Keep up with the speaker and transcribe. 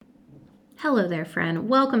Hello there, friend.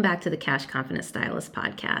 Welcome back to the Cash Confident Stylist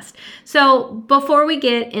podcast. So before we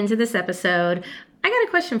get into this episode, I got a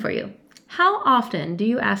question for you. How often do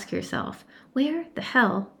you ask yourself, where the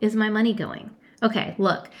hell is my money going? Okay,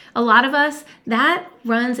 look, a lot of us, that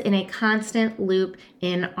runs in a constant loop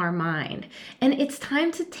in our mind. And it's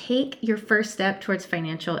time to take your first step towards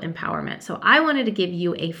financial empowerment. So I wanted to give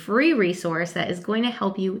you a free resource that is going to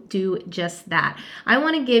help you do just that. I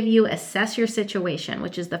want to give you Assess Your Situation,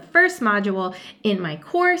 which is the first module in my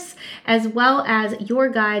course, as well as your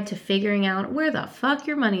guide to figuring out where the fuck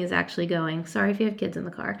your money is actually going. Sorry if you have kids in the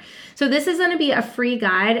car. So this is going to be a free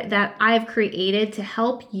guide that I've created to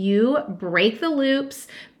help you break the loops,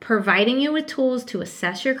 providing you with tools to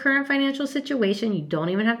assess your current financial situation. You don't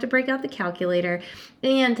even have to break out the calculator,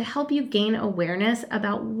 and to help you gain awareness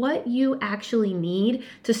about what you actually need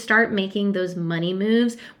to start making those money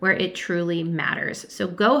moves where it truly matters. So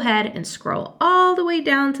go ahead and scroll all the way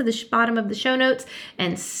down to the bottom of the show notes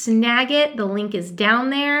and snag it. The link is down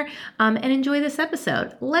there, and enjoy this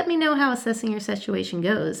episode. Let me know how assessing your situation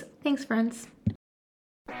goes. Thanks, friends.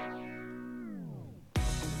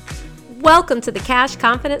 Welcome to the Cash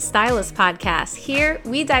Confident Stylist podcast. Here,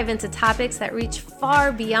 we dive into topics that reach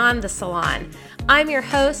far beyond the salon. I'm your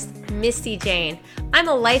host, Misty Jane. I'm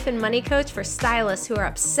a life and money coach for stylists who are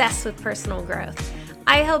obsessed with personal growth.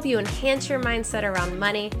 I help you enhance your mindset around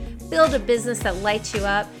money, build a business that lights you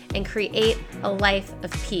up, and create a life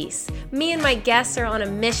of peace. Me and my guests are on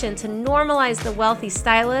a mission to normalize the wealthy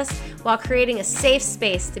stylist while creating a safe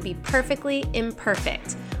space to be perfectly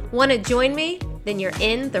imperfect. Want to join me? Then you're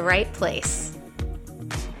in the right place.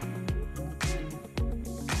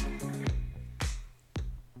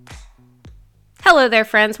 Hello there,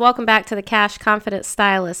 friends. Welcome back to the Cash Confident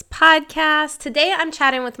Stylist podcast. Today, I'm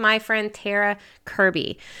chatting with my friend Tara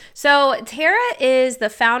Kirby. So Tara is the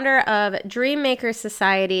founder of Dream Maker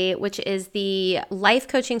Society, which is the life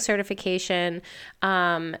coaching certification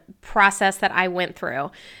process that I went through.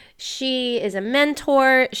 She is a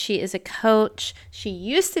mentor. She is a coach. She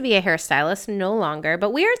used to be a hairstylist, no longer.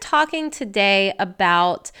 But we are talking today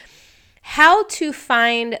about how to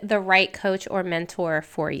find the right coach or mentor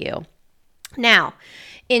for you. Now,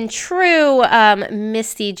 in true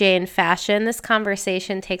Misty Jane fashion, this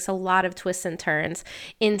conversation takes a lot of twists and turns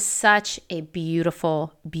in such a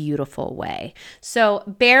beautiful, beautiful way. So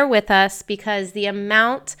bear with us, because the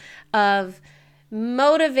amount of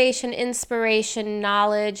motivation, inspiration,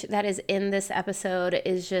 knowledge that is in this episode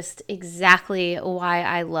is just exactly why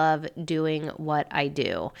I love doing what I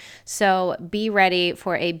do. So be ready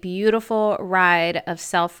for a beautiful ride of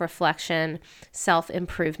self-reflection,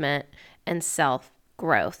 self-improvement, and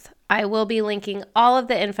self-growth. I will be linking all of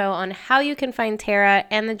the info on how you can find Tara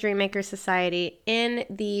and the Dream Maker Society in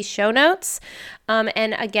the show notes.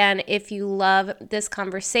 And again, if you love this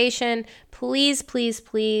conversation, please, please,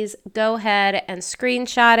 please go ahead and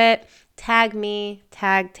screenshot it. Tag me,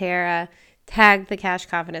 tag Tara, tag the Cash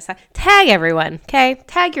Confidence, tag everyone, okay?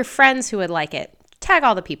 Tag your friends who would like it. Tag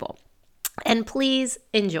all the people. And please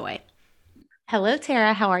enjoy. Hello,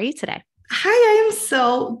 Tara. How are you today? Hi, I am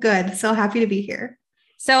so good. So happy to be here.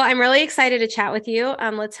 So I'm really excited to chat with you.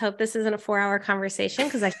 Let's hope this isn't a 4-hour conversation,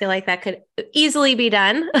 because I feel like that could easily be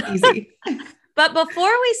done. Easy. But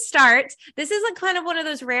before we start, this is kind of one of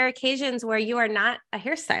those rare occasions where you are not a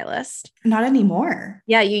hairstylist. Not anymore.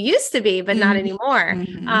 Yeah, you used to be, but not anymore.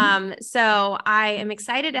 Mm-hmm. So I am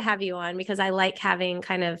excited to have you on, because I like having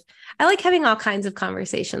all kinds of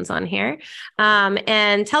conversations on here.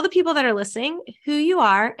 And tell the people that are listening who you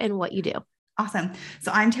are and what you do. Awesome.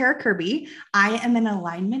 So I'm Tara Kirby. I am an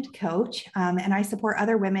alignment coach, and I support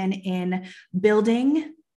other women in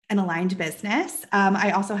building an aligned business.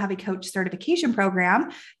 I also have a coach certification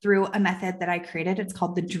program through a method that I created. It's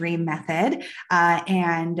called the Dream Method.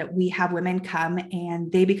 And we have women come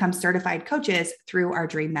and they become certified coaches through our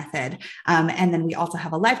Dream Method. And then we also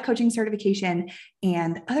have a life coaching certification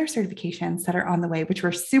and other certifications that are on the way, which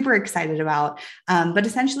we're super excited about. But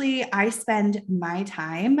essentially, I spend my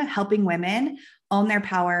time helping women own their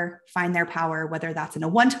power, find their power, whether that's in a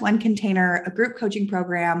one-to-one container, a group coaching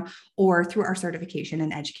program, or through our certification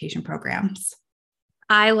and education programs.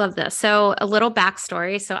 I love this. So a little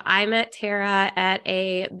backstory. So I met Tara at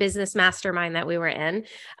a business mastermind that we were in,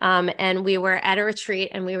 and we were at a retreat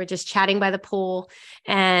and we were just chatting by the pool.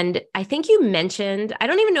 And I think you mentioned, I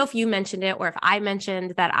don't even know if you mentioned it or if I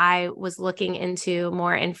mentioned that I was looking into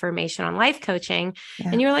more information on life coaching. Yeah.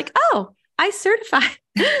 And you were like, oh,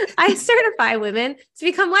 I certify women to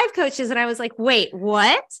become life coaches. And I was like, wait,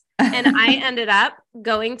 what? And I ended up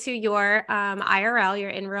going to your IRL, your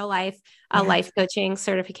in real life life coaching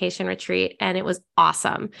certification retreat. And it was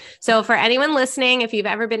awesome. So for anyone listening, if you've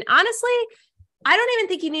ever been, honestly, I don't even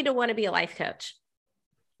think you need to want to be a life coach.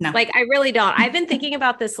 No. Like, I really don't. I've been thinking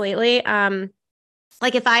about this lately.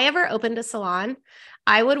 Like if I ever opened a salon,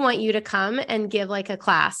 I would want you to come and give like a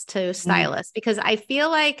class to stylists, because I feel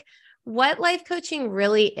like what life coaching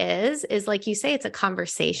really is like you say, it's a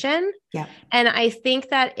conversation. Yeah. And I think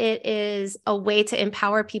that it is a way to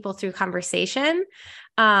empower people through conversation.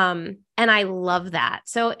 And I love that.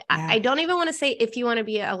 So I don't even want to say, if you want to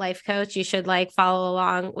be a life coach, you should like follow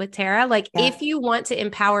along with Tara. Like if you want to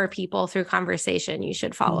empower people through conversation, you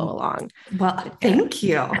should follow along. Well, thank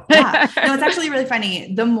you. Yeah. No, it's actually really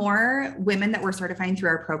funny. The more women that we're certifying through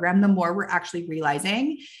our program, the more we're actually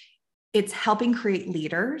realizing it's helping create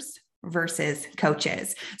leaders versus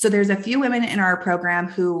coaches. So there's a few women in our program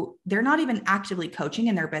who they're not even actively coaching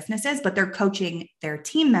in their businesses, but they're coaching their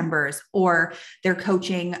team members, or they're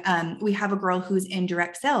coaching. We have a girl who's in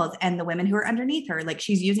direct sales, and the women who are underneath her, like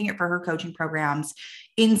she's using it for her coaching programs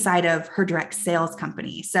inside of her direct sales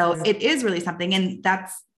company. So it is really something. And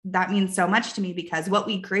that means so much to me, because what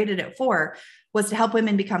we created it for was to help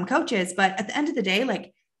women become coaches. But at the end of the day,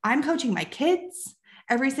 like I'm coaching my kids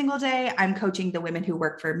every single day. I'm coaching the women who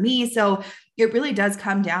work for me. So it really does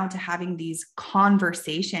come down to having these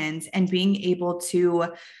conversations and being able to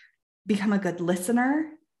become a good listener.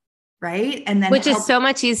 Right. And then, which is so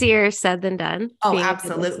much easier said than done. Oh,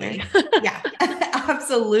 absolutely. Yeah,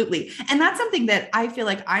 absolutely. And that's something that I feel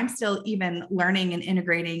like I'm still even learning and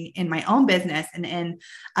integrating in my own business and in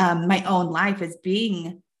my own life, is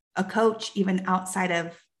being a coach, even outside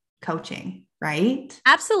of coaching. Right?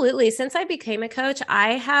 Absolutely. Since I became a coach,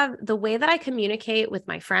 I have the way that I communicate with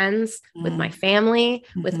my friends, with my family,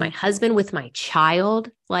 with my husband, with my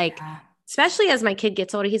child, like, especially as my kid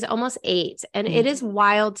gets older, he's almost 8. And it is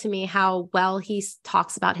wild to me how well he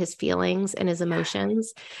talks about his feelings and his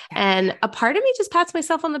emotions. And a part of me just pats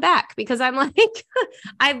myself on the back, because I'm like,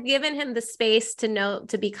 I've given him the space to know,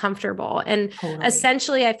 to be comfortable. And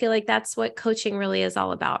essentially, I feel like that's what coaching really is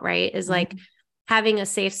all about, right? Is like having a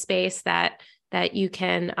safe space that you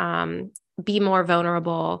can be more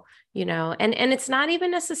vulnerable, you know, and it's not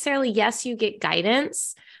even necessarily, yes, you get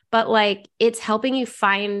guidance, but like it's helping you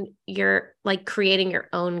find your, like creating your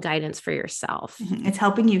own guidance for yourself. It's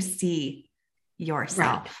helping you see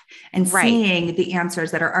yourself and seeing the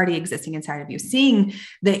answers that are already existing inside of you, seeing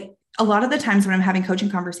that a lot of the times when I'm having coaching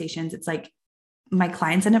conversations, it's like my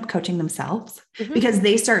clients end up coaching themselves because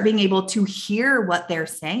they start being able to hear what they're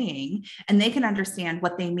saying and they can understand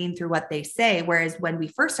what they mean through what they say. Whereas when we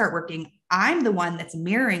first start working, I'm the one that's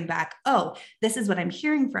mirroring back, oh, this is what I'm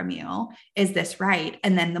hearing from you. Is this right?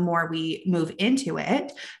 And then the more we move into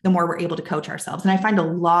it, the more we're able to coach ourselves. And I find a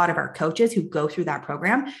lot of our coaches who go through that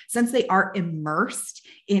program, since they are immersed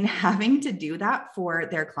in having to do that for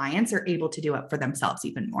their clients, are able to do it for themselves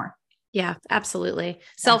even more. Yeah, absolutely.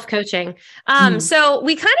 Self-coaching. So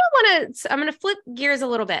we kind of want to, I'm going to flip gears a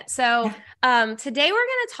little bit. So today we're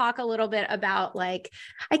going to talk a little bit about, like,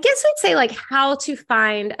 I guess we'd say like how to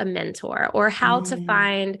find a mentor, or how to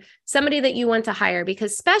find somebody that you want to hire,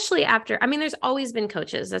 because especially after, I mean, there's always been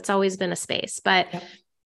coaches. That's always been a space, but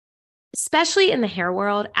especially in the hair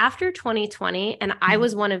world after 2020, and I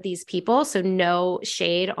was one of these people, so no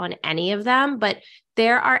shade on any of them, but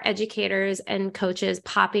there are educators and coaches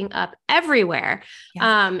popping up everywhere.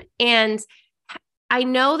 And I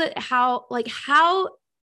know that how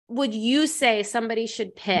would you say somebody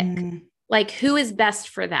should pick, like, who is best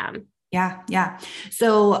for them? Yeah.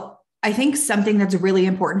 So I think something that's really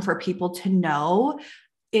important for people to know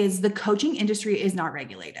is the coaching industry is not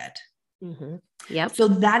regulated. Yep. So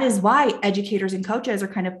that is why educators and coaches are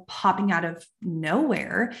kind of popping out of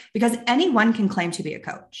nowhere, because anyone can claim to be a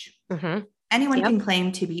coach. Anyone can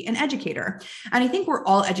claim to be an educator. And I think we're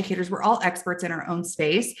all educators. We're all experts in our own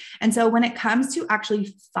space. And so when it comes to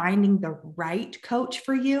actually finding the right coach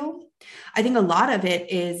for you, I think a lot of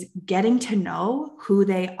it is getting to know who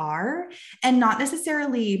they are and not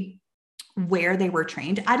necessarily where they were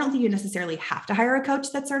trained. I don't think you necessarily have to hire a coach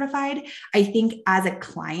that's certified. I think as a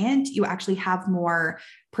client, you actually have more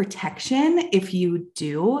protection if you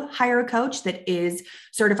do hire a coach that is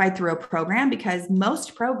certified through a program, because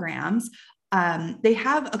most programs, they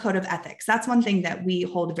have a code of ethics. That's one thing that we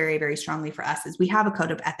hold very, very strongly for us, is we have a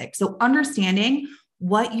code of ethics. So understanding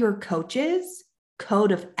what your coach's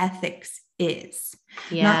code of ethics is,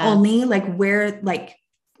 not only like where, like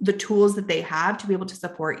the tools that they have to be able to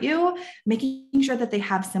support you, making sure that they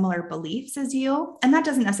have similar beliefs as you. And that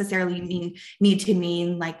doesn't necessarily need to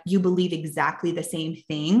mean like you believe exactly the same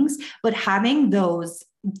things, but having those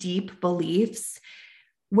deep beliefs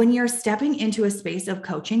when you're stepping into a space of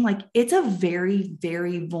coaching, like it's a very,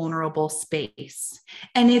 very vulnerable space.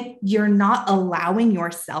 And if you're not allowing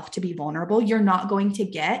yourself to be vulnerable, you're not going to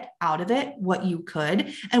get out of it what you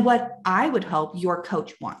could and what I would hope your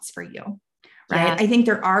coach wants for you. Right. Yeah. I think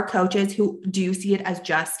there are coaches who do see it as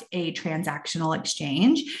just a transactional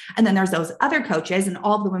exchange. And then there's those other coaches and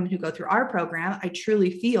all of the women who go through our program. I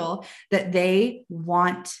truly feel that they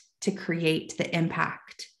want to create the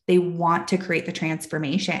impact. They want to create the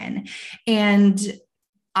transformation. And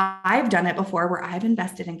I've done it before where I've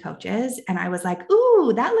invested in coaches and I was like,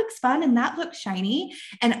 ooh, that looks fun and that looks shiny.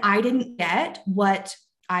 And I didn't get what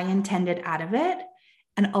I intended out of it.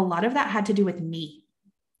 And a lot of that had to do with me.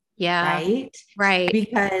 Yeah. Right. Right.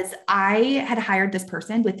 Because I had hired this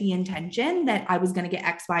person with the intention that I was going to get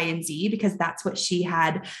X, Y, and Z because that's what she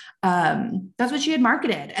had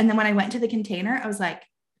marketed. And then when I went to the container, I was like,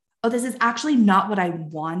 oh, this is actually not what I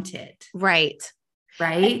wanted. Right.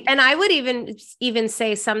 Right. And I would even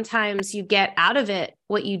say sometimes you get out of it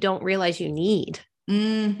what you don't realize you need.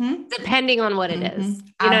 Depending on what it is.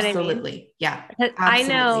 You know Absolutely. what I mean? Yeah. Absolutely. I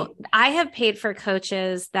know I have paid for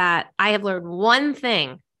coaches that I have learned one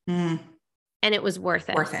thing and it was worth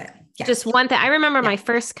it. Yeah. Just one thing. I remember my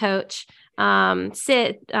first coach,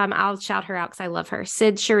 Sid, I'll shout her out because I love her.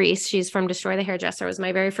 Sid Charisse, she's from Destroy the Hairdresser, was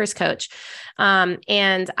my very first coach.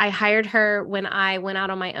 And I hired her when I went out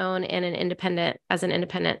on my own as an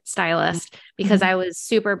independent stylist because I was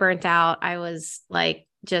super burnt out. I was like,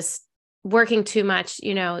 just working too much,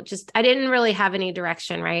 I didn't really have any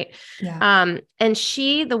direction. Right. Yeah. And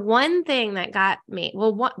the one thing that got me,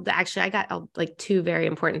 I got like two very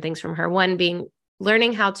important things from her. One being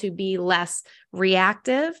learning how to be less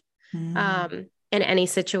reactive in any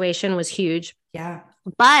situation was huge. Yeah.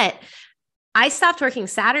 But I stopped working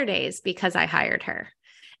Saturdays because I hired her.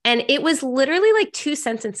 And it was literally like 2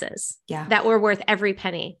 sentences that were worth every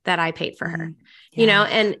penny that I paid for her,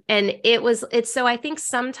 and it's, so I think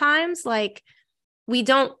sometimes like we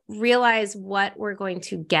don't realize what we're going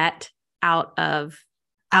to get out of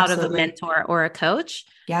a mentor or a coach.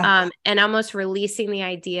 Yeah. And almost releasing the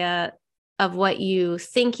idea of what you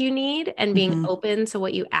think you need and being open to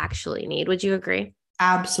what you actually need. Would you agree?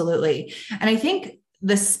 Absolutely. And I think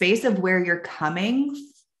the space of where you're coming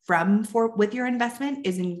from with your investment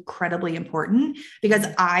is incredibly important because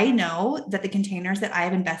I know that the containers that I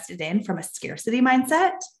have invested in from a scarcity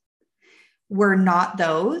mindset were not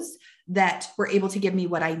those that were able to give me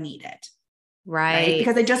what I needed. Right.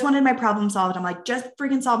 Because I just wanted my problem solved. I'm like, just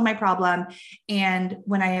freaking solve my problem. And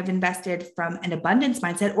when I have invested from an abundance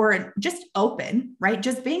mindset or just open, right?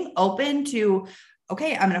 Just being open to,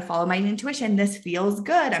 okay, I'm going to follow my intuition. This feels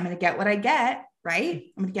good. I'm going to get what I get. Right.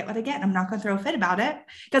 I'm going to get what I get. And I'm not going to throw a fit about it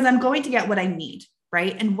because I'm going to get what I need.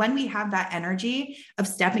 Right. And when we have that energy of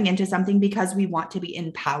stepping into something because we want to be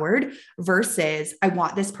empowered versus I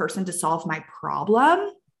want this person to solve my problem,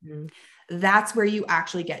 that's where you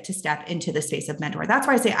actually get to step into the space of mentor. That's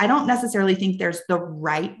why I say, I don't necessarily think there's the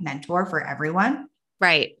right mentor for everyone.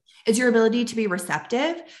 Right. It's your ability to be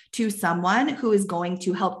receptive to someone who is going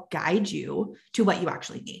to help guide you to what you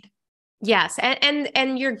actually need. Yes.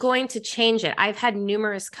 And you're going to change it. I've had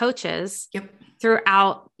numerous coaches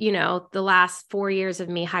throughout, the last 4 years of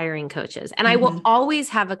me hiring coaches, and I will always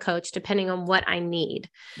have a coach depending on what I need.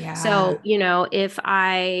 Yeah. So, if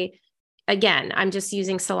I'm just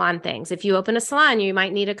using salon things. If you open a salon, you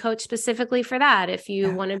might need a coach specifically for that. If you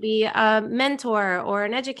want to be a mentor or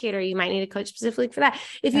an educator, you might need a coach specifically for that.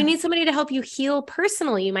 If you need somebody to help you heal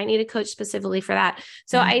personally, you might need a coach specifically for that.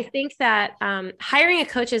 So I think that hiring a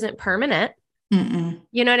coach isn't permanent.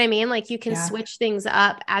 You know what I mean? Like you can switch things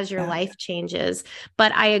up as your life changes.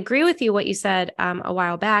 But I agree with you what you said a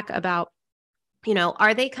while back about,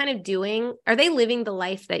 are they living the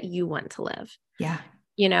life that you want to live? Yeah.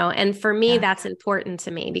 And for me, that's important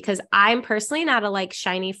to me because I'm personally not a like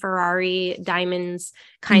shiny Ferrari diamonds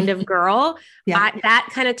kind of girl. That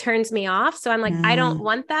kind of turns me off. So I'm like, I don't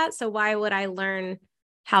want that. So why would I learn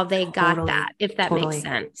how they got that, if that makes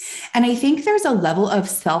sense? And I think there's a level of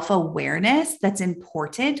self-awareness that's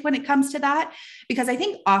important when it comes to that, because I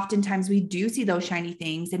think oftentimes we do see those shiny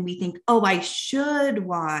things and we think, oh, I should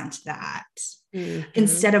want that. Mhm.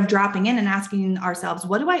 instead of dropping in and asking ourselves,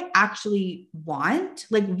 what do I actually want?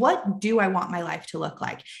 Like, what do I want my life to look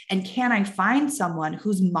like? And can I find someone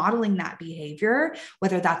who's modeling that behavior,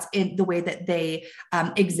 whether that's in the way that they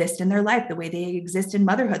exist in their life, the way they exist in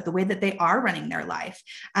motherhood, the way that they are running their life.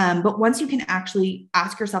 But once you can actually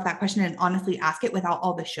ask yourself that question and honestly ask it without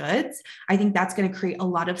all the shoulds, I think that's going to create a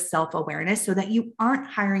lot of self-awareness so that you aren't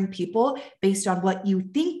hiring people based on what you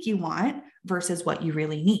think you want versus what you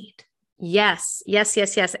really need. Yes, yes,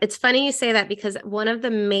 yes, yes. It's funny you say that because one of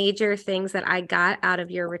the major things that I got out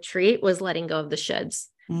of your retreat was letting go of the shoulds.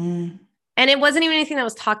 Mm, And it wasn't even anything that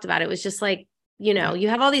was talked about. It was just like, yeah. you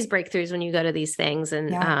have all these breakthroughs when you go to these things.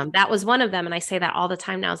 And Yeah. that was one of them. And I say that all the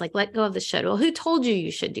time now. I was like, let go of the should. Well, who told you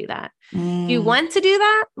you should do that? Do you Mm, want to do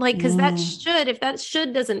that? Like, because mm, if that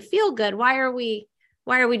should doesn't feel good, why are we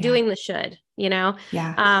yeah. doing the should, Yeah.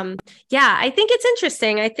 Yeah, I think it's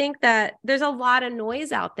interesting. I think that there's a lot of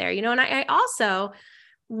noise out there, and I also,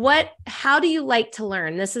 how do you like to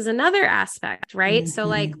learn? This is another aspect, right? So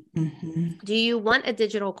like, Mm-hmm, mm-hmm. do you want a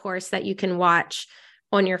digital course that you can watch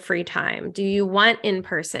on your free time? Do you want in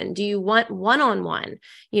person? Do you want one-on-one?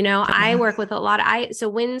 I Yeah. work with a lot of, so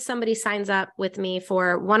when somebody signs up with me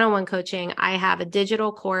for one-on-one coaching, I have a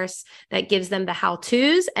digital course that gives them the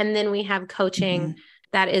how-tos. And then we have coaching Mm-hmm.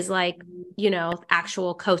 that is like,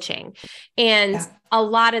 actual coaching. And Yeah. a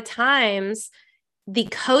lot of times the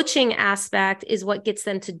coaching aspect is what gets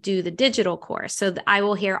them to do the digital course. So I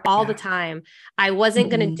will hear all the Yeah. time, I wasn't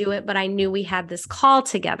going to Mm-hmm. do it, but I knew we had this call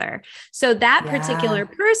together. So that particular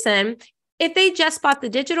Yeah. person, if they just bought the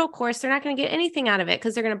digital course, they're not going to get anything out of it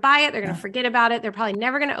because they're going to buy it. They're going to Yeah. forget about it. They're probably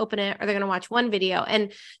never going to open it, or they're going to watch one video.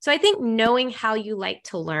 And so I think knowing how you like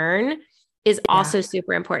to learn is Yeah. also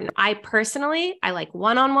super important. I personally, I like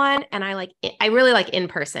one-on-one, and I really like in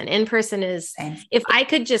person. In person is, Same. if I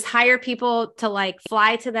could just hire people to like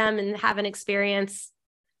fly to them and have an experience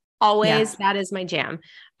Yeah. always, that is my jam.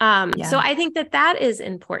 So Yeah. I think that is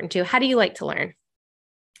important too. How do you like to learn?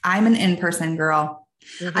 I'm an in-person girl.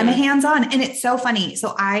 I'm a Mm-hmm. hands-on, and it's so funny.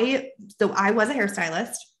 So I was a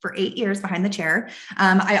hairstylist for 8 years behind the chair.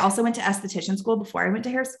 I also went to esthetician school before I went to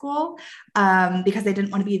hair school, because I didn't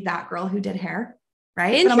want to be that girl who did hair.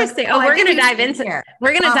 Right. But I'm like, Interesting. oh, Oh, I can do skincare.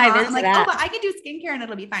 we're going to dive I'm into like, oh, that. but I can do skincare and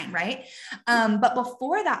it'll be fine. Right. But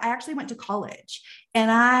before that, I actually went to college and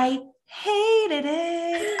I hated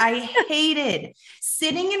it. I hated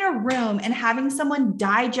sitting in a room and having someone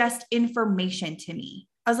digest information to me.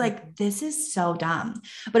 I was like, this is so dumb.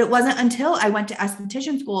 But it wasn't until I went to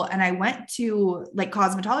esthetician school and I went to like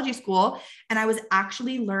cosmetology school and I was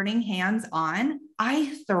actually learning hands on.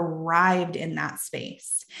 I thrived in that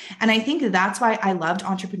space. And I think that's why I loved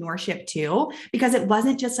entrepreneurship too, because it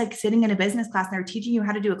wasn't just like sitting in a business class and they're teaching you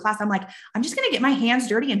how to do a class. I'm like, I'm just going to get my hands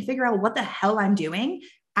dirty and figure out what the hell I'm doing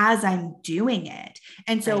as I'm doing it.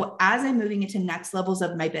 And so Right. as I'm moving into next levels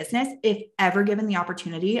of my business, if ever given the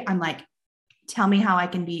opportunity, I'm like, tell me how I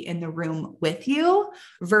can be in the room with you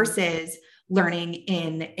versus learning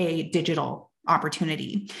in a digital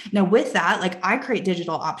opportunity. Now, with that, like I create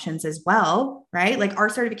digital options as well, right? Like our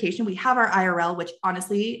certification, we have our IRL, which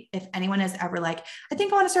honestly, if anyone is ever like, I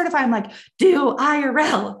think I want to certify, I'm like, do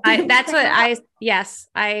IRL. Yes,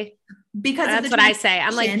 because of that's the what I say.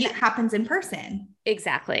 I'm like, transition that happens in person.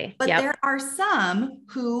 exactly. But Yep. there are some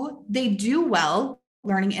who they do well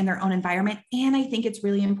learning in their own environment. And I think it's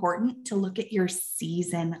really important to look at your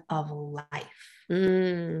season of life.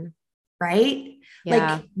 Mm, Right?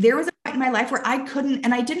 yeah. Like there was a point in my life where I couldn't,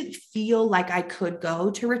 and I didn't feel like I could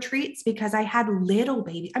go to retreats because I had little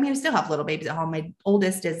babies. I mean, I still have little babies at home. My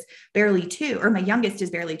oldest is barely 2, or my youngest is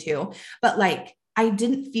barely 2, but like I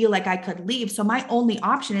didn't feel like I could leave. So my only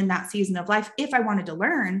option in that season of life, if I wanted to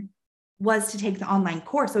learn, was to take the online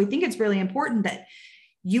course. So I think it's really important that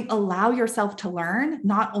you allow yourself to learn,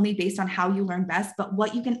 not only based on how you learn best, but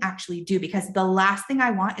what you can actually do. Because the last thing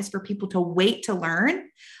I want is for people to wait to learn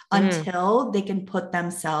Mm. until they can put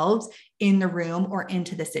themselves in the room or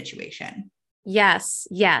into the situation. Yes.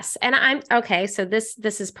 Yes. And I'm okay. So this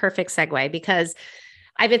is perfect segue because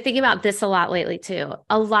I've been thinking about this a lot lately too.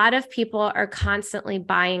 A lot of people are constantly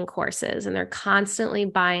buying courses and they're constantly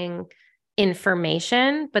buying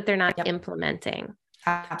information, but they're not Yep. implementing.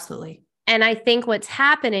 Absolutely. And I think what's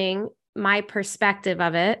happening, my perspective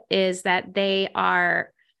of it, is that they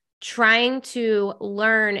are trying to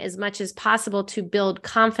learn as much as possible to build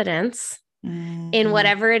confidence in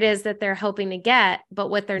whatever it is that they're hoping to get. But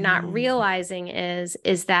what they're not realizing is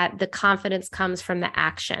that the confidence comes from the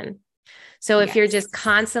action. So if you're just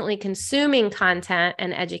constantly consuming content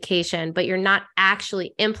and education, but you're not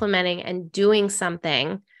actually implementing and doing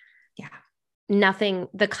something, Yeah.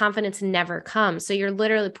 the confidence never comes. So you're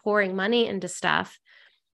literally pouring money into stuff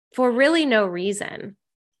for really no reason.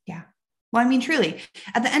 Yeah. Well, I mean, truly,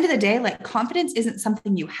 at the end of the day, like confidence isn't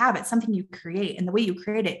something you have, it's something you create. And the way you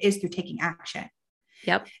create it is through taking action.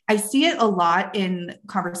 Yep. I see it a lot in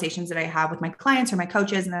conversations that I have with my clients or my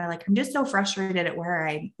coaches. And they're like, I'm just so frustrated at where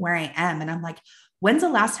I am. And I'm like, when's the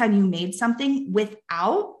last time you made something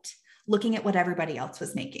without looking at what everybody else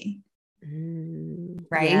was making?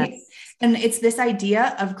 Right. Yes. And it's this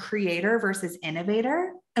idea of creator versus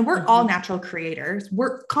innovator. And we're all natural creators.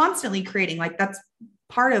 We're constantly creating. Like that's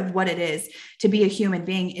part of what it is to be a human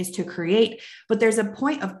being, is to create. But there's a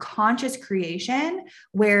point of conscious creation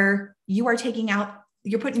where you are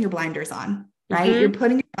you're putting your blinders on, right? You're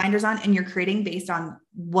putting your blinders on and you're creating based on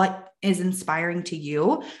what is inspiring to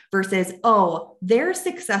you versus, oh, they're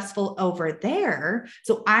successful over there,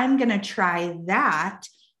 so I'm going to try that.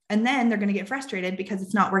 And then they're going to get frustrated because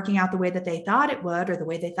it's not working out the way that they thought it would or the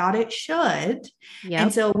way they thought it should. Yep.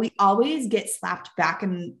 And so we always get slapped back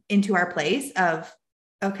into our place of,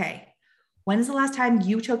 okay, when's the last time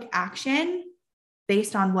you took action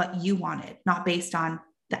based on what you wanted, not based on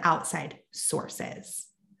the outside sources?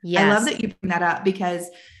 Yes. I love that you bring that up, because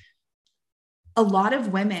a lot of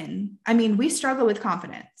women, I mean, we struggle with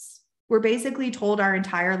confidence. We're basically told our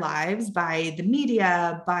entire lives by the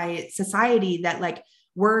media, by society, that like,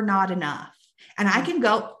 we're not enough. And I can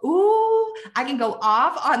go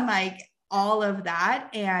off on like all of that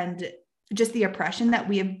and just the oppression that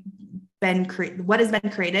we have what has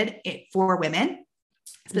been created for women,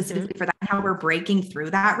 specifically for that, and how we're breaking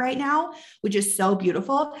through that right now, which is so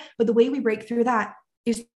beautiful. But the way we break through that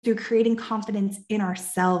is through creating confidence in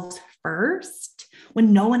ourselves first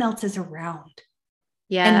when no one else is around.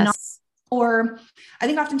 Yes. Or I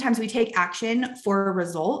think oftentimes we take action for a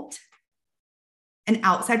result, an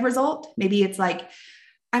outside result. Maybe it's like,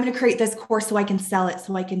 I'm going to create this course so I can sell it,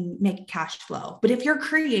 so I can make cash flow. But if you're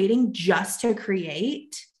creating just to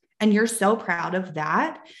create and you're so proud of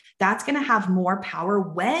that, that's going to have more power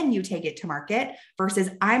when you take it to market versus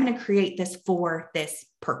I'm going to create this for this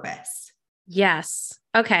purpose. Yes.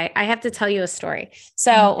 Okay. I have to tell you a story.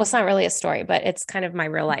 So, well, it's not really a story, but it's kind of my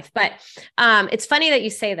real life. But it's funny that you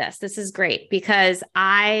say this. This is great because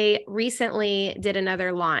I recently did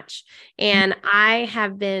another launch, and I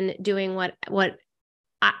have been doing what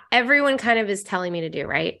everyone kind of is telling me to do,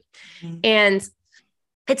 right? And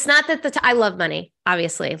it's not that I love money,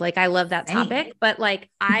 obviously. Like I love that topic, but like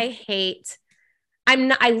I hate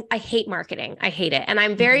marketing. I hate it. And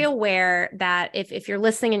I'm very aware that if you're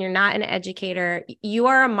listening and you're not an educator, you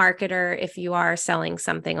are a marketer if you are selling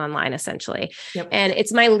something online, essentially. Yep. And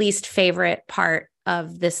it's my least favorite part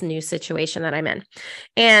of this new situation that I'm in.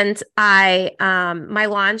 And my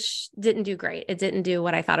launch didn't do great. It didn't do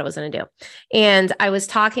what I thought it was going to do. And I was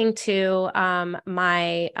talking to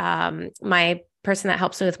my person that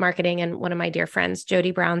helps me with marketing and one of my dear friends, Jody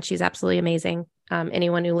Brown. She's absolutely amazing.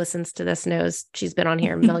 Anyone who listens to this knows she's been on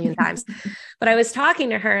here a million times. But I was talking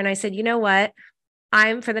to her and I said, you know what?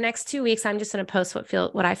 For the next 2 weeks, I'm just going to post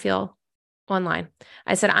what I feel online.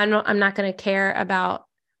 I said, I'm not going to care about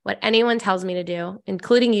what anyone tells me to do,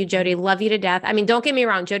 including you, Jody. Love you to death. I mean, don't get me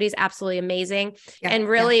wrong. Jody's absolutely amazing. Yeah, and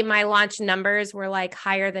really my launch numbers were like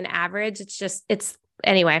higher than average.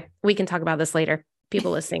 Anyway, we can talk about this later.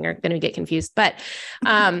 People listening are going to get confused, but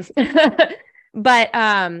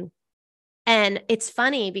and it's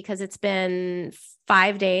funny because it's been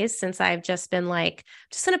 5 days since I've just been like,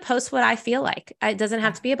 just going to post what I feel like. It doesn't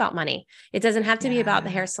have to be about money. It doesn't have to be about the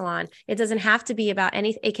hair salon. It doesn't have to be about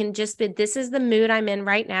anything. It can just be, this is the mood I'm in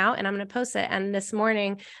right now, and I'm going to post it. And this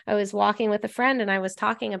morning I was walking with a friend and I was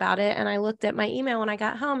talking about it, and I looked at my email when I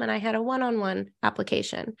got home, and I had a one-on-one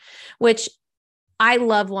application, which I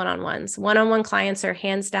love one-on-ones. One-on-one clients are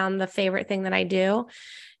hands down the favorite thing that I do.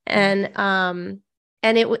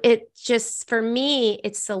 And it just, for me,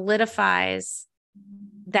 it solidifies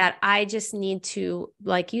that I just need to,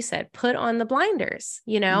 like you said, put on the blinders,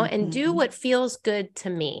 and do what feels good to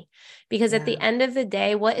me. Because at the end of the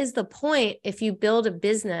day, what is the point if you build a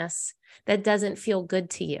business that doesn't feel good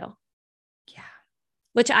to you? Yeah.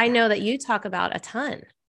 Which I know that you talk about a ton.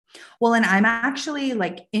 Well, and I'm actually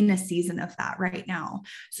like in a season of that right now.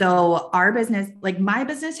 So our business, like my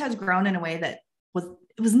business, has grown in a way that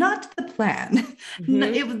it was not the plan.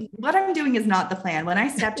 What I'm doing is not the plan. When I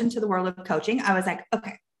stepped into the world of coaching, I was like,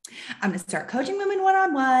 okay, I'm going to start coaching women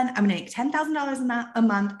one-on-one. I'm going to make $10,000 a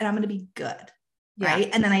month and I'm going to be good. Yeah. Right.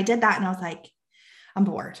 And then I did that and I was like, I'm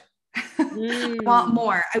bored. I want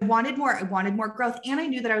more. I wanted more. I wanted more growth. And I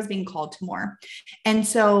knew that I was being called to more. And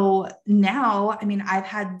so now, I mean, I've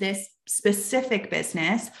had this specific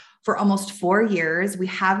business for almost 4 years. We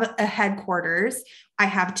have a headquarters. I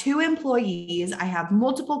have 2 employees. I have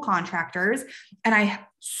multiple contractors, and I have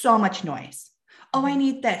so much noise. Oh, I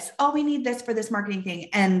need this. Oh, we need this for this marketing thing.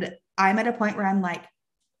 And I'm at a point where I'm like,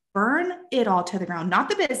 burn it all to the ground, not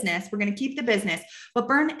the business. We're going to keep the business, but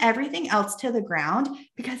burn everything else to the ground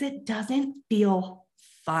because it doesn't feel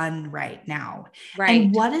fun right now. Right.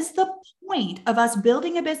 And what is the point of us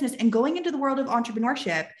building a business and going into the world of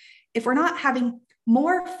entrepreneurship if we're not having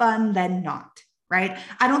more fun than not? Right.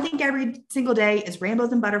 I don't think every single day is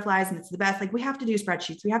rainbows and butterflies and it's the best. Like we have to do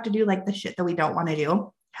spreadsheets. We have to do like the shit that we don't want to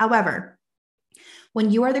do. However,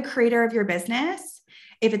 when you are the creator of your business,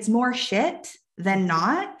 if it's more shit than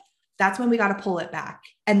not, that's when we got to pull it back.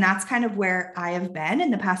 And that's kind of where I have been in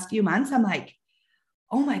the past few months. I'm like,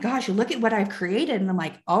 oh my gosh, look at what I've created. And I'm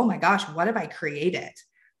like, oh my gosh, what have I created?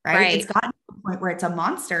 Right. It's gotten to the point where it's a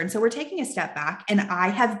monster. And so we're taking a step back, and I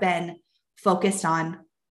have been focused on,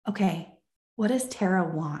 okay, what does Tara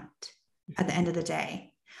want at the end of the day?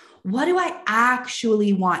 What do I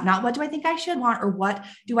actually want? Not what do I think I should want, or what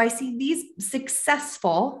do I see these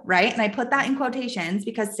successful, right? And I put that in quotations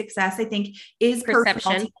because success, I think, is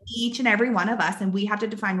personal to each and every one of us. And we have to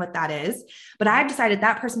define what that is. But I've decided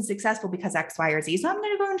that person's successful because X, Y, or Z. So I'm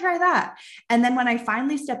going to go and try that. And then when I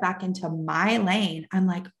finally step back into my lane, I'm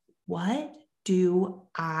like, what do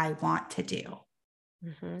I want to do?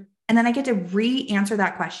 Mm-hmm. And then I get to re-answer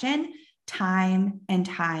that question time and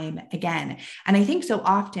time again. And I think so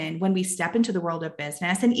often when we step into the world of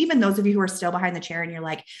business, and even those of you who are still behind the chair and you're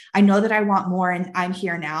like, I know that I want more and I'm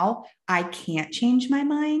here now, I can't change my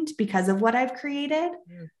mind because of what I've created.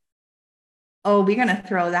 Oh, we're going to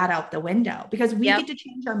throw that out the window because we get to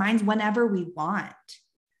change our minds whenever we want.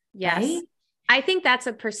 Yes. Right? I think that's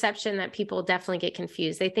a perception that people definitely get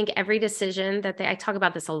confused. They think every decision that I talk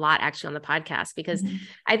about this a lot actually on the podcast, because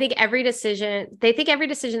I think they think every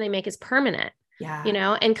decision they make is permanent,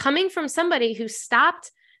 and coming from somebody who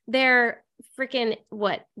stopped their freaking,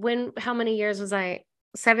 how many years was I?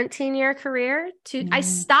 17-year career I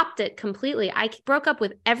stopped it completely. I broke up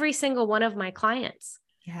with every single one of my clients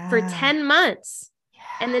for 10 months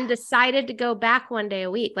and then decided to go back one day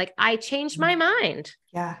a week. Like I changed my mind.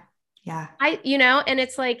 Yeah. And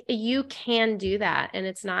it's like, you can do that. And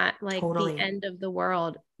it's not like the end of the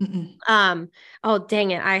world. Oh, dang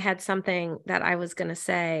it. I had something that I was going to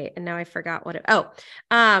say and now I forgot what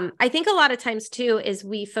I think a lot of times too, is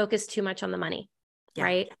we focus too much on the money,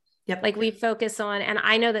 right? Yep. Like we focus on, and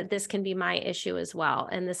I know that this can be my issue as well.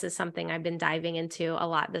 And this is something I've been diving into a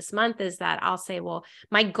lot this month, is that I'll say, well,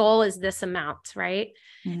 my goal is this amount. Right.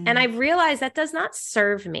 And I've realized that does not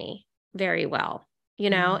serve me very well.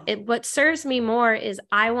 What serves me more is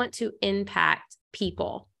I want to impact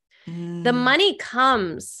people. The money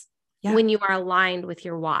comes when you are aligned with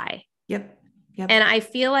your why. Yep. And I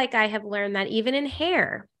feel like I have learned that even in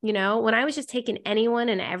hair, when I was just taking anyone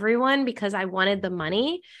and everyone because I wanted the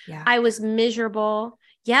money, I was miserable.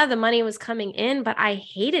 Yeah, the money was coming in, but I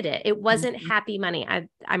hated it. It wasn't happy money.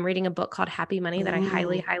 I'm reading a book called Happy Money that I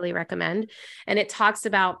highly, highly recommend. And it talks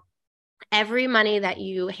about every money that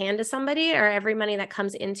you hand to somebody or every money that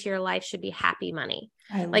comes into your life should be happy money.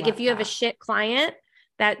 Like if you have a shit client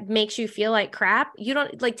that makes you feel like crap, you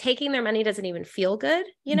don't like taking their money doesn't even feel good,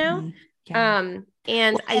 And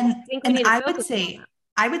I think we need to focus on that.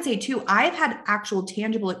 I would say too, I've had actual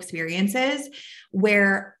tangible experiences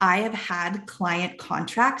where I have had client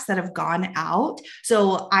contracts that have gone out.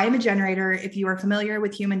 So I'm a generator. If you are familiar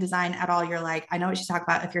with human design at all, you're like, I know what she's talking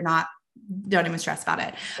about. If you're not, don't even stress about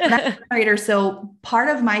it. But I'm a generator. So part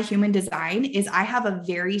of my human design is I have a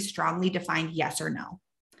very strongly defined yes or no.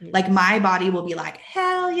 Like my body will be like,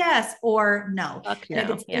 hell yes, or no. And if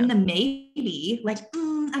it's in the maybe, like,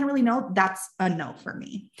 I don't really know, that's a no for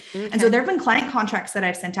me. Okay. And so there've been client contracts that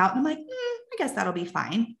I've sent out and I'm like, I guess that'll be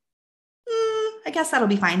fine. I guess that'll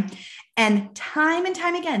be fine. And time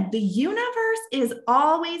again, the universe is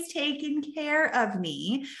always taking care of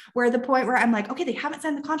me, where the point where I'm like, okay, they haven't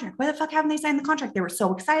signed the contract. Why the fuck haven't they signed the contract? They were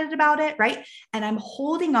so excited about it. Right. And I'm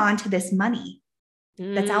holding on to this money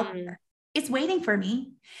that's out there. It's waiting for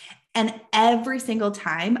me. And every single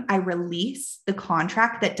time I release the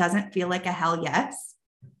contract that doesn't feel like a hell yes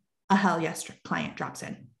client drops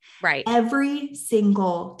in. Right. Every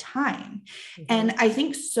single time. And I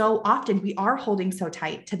think so often we are holding so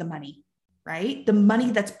tight to the money, right? The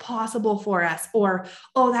money that's possible for us, or,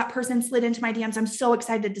 oh, that person slid into my DMs. I'm so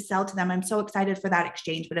excited to sell to them. I'm so excited for that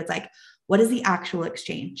exchange, but it's like, what is the actual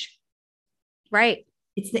exchange? Right.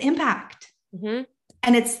 It's the impact.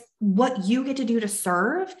 And it's what you get to do to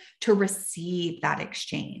serve to receive that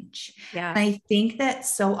exchange. Yeah. And I think that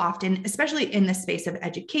so often, especially in the space of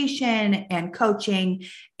education and coaching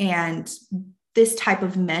and this type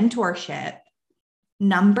of mentorship,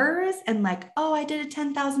 numbers and like, oh, I did a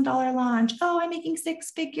 $10,000 launch. Oh, I'm making six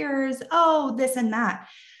figures. Oh, this and that.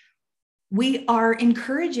 We are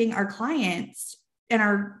encouraging our clients and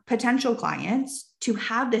our potential clients to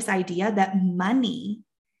have this idea that money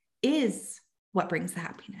is what brings the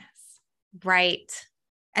happiness. Right.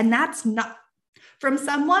 And that's not from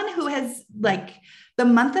someone who has like the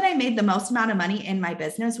month that I made the most amount of money in my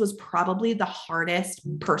business was probably the hardest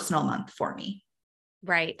personal month for me.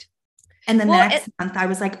 Right. And then the next month I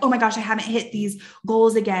was like, oh my gosh, I haven't hit these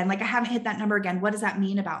goals again. Like I haven't hit that number again. What does that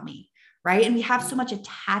mean about me? Right. And we have so much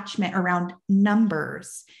attachment around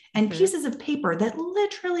numbers and pieces of paper that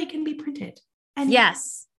literally can be printed. And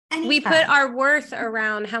yes. anytime. We put our worth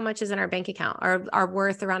around how much is in our bank account, or our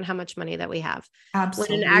worth around how much money that we have.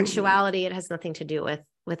 Absolutely. When in actuality, it has nothing to do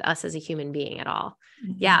with us as a human being at all.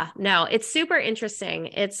 Mm-hmm. Yeah, no, it's super interesting.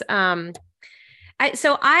 It's, I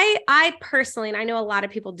personally, and I know a lot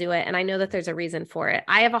of people do it, and I know that there's a reason for it.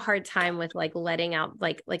 I have a hard time with like letting out,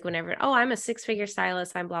 like whenever, oh, I'm a 6-figure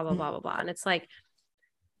stylist, I'm blah, blah, blah, blah, blah. And it's like,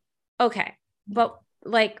 okay, but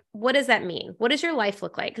like, what does that mean? What does your life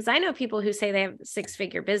look like? Because I know people who say they have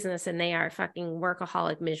 6-figure business and they are fucking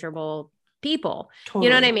workaholic, miserable people. Totally. You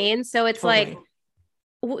know what I mean? So it's totally.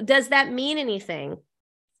 Like, does that mean anything?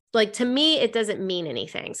 Like, to me, it doesn't mean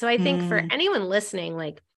anything. So I think for anyone listening,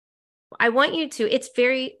 like, I want you to, it's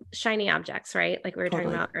very shiny objects, right? Like we were talking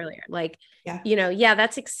about earlier, like, you know, yeah,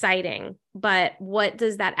 that's exciting, but what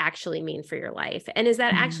does that actually mean for your life? And is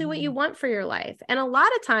that actually what you want for your life? And a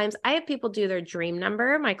lot of times I have people do their dream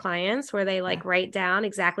number, my clients, where they like write down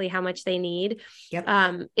exactly how much they need.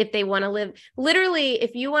 If they want to live, literally,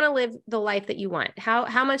 if you want to live the life that you want,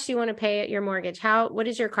 how much do you want to pay your mortgage? What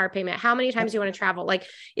is your car payment? How many times do you want to travel? Like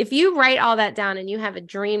if you write all that down and you have a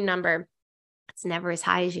dream number, it's never as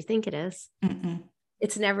high as you think it is. Mm-mm.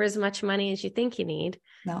 It's never as much money as you think you need,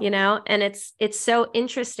 you know? And it's so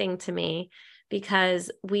interesting to me because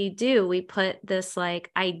we put this like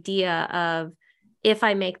idea of, if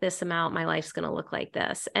I make this amount, my life's going to look like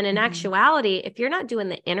this. And in actuality, if you're not doing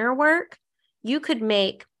the inner work, you could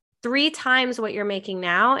make 3 times what you're making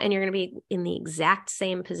now, and you're going to be in the exact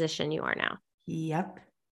same position you are now. Yep.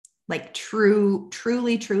 Like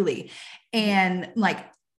truly. And like,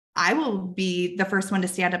 I will be the first one to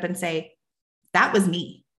stand up and say, that was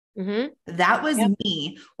me. Mm-hmm. That was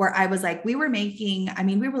me, where I was like, we were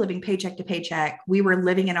living paycheck to paycheck. We were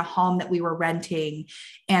living in a home that we were renting.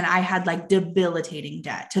 And I had like debilitating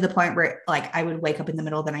debt to the point where like, I would wake up in the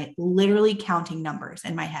middle of the night, literally counting numbers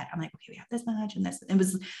in my head. I'm like, okay, we have this much and this. It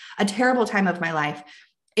was a terrible time of my life.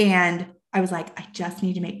 And I was like, I just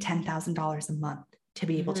need to make $10,000 a month to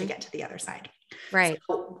be able to get to the other side. Right.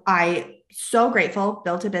 So so grateful,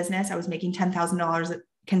 built a business. I was making $10,000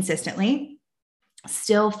 consistently,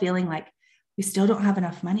 still feeling like we still don't have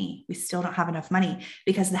enough money. We still don't have enough money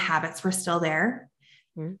because the habits were still there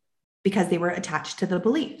because they were attached to the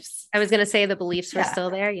beliefs. I was going to say the beliefs were still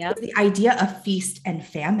there. Yeah. The idea of feast and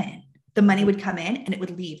famine, the money would come in and it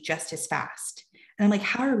would leave just as fast. And I'm like,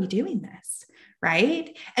 how are we doing this?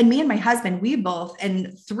 Right. And me and my husband, we both,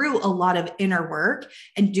 and through a lot of inner work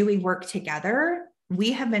and doing work together,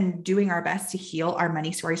 we have been doing our best to heal our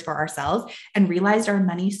money stories for ourselves and realized our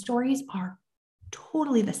money stories are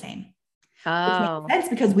totally the same. Oh, which makes sense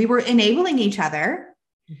because we were enabling each other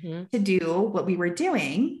to do what we were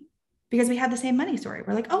doing because we had the same money story.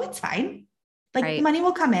 We're like, oh, it's fine. Like money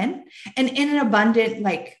will come in, and in an abundant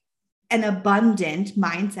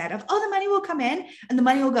mindset of, oh, the money will come in and the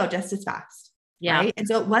money will go just as fast. Yeah. Right. And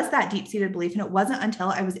so it was that deep-seated belief. And it wasn't until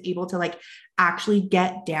I was able to like actually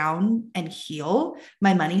get down and heal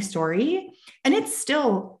my money story. And it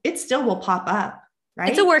still will pop up.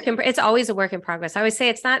 Right. It's always a work in progress. I always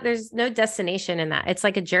say there's no destination in that. It's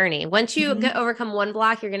like a journey. Once you overcome one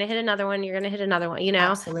block, you're going to hit another one. You're going to hit another one, you know?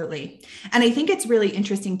 Absolutely. And I think it's really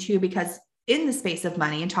interesting too, because in the space of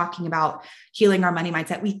money and talking about healing our money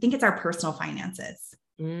mindset, we think it's our personal finances.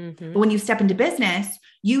 But when you step into business,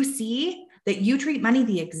 you see that you treat money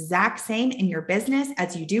the exact same in your business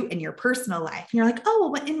as you do in your personal life. And you're like, oh,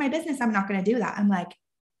 well, in my business, I'm not going to do that. I'm like,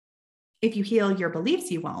 if you heal your beliefs,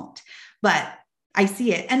 you won't. But I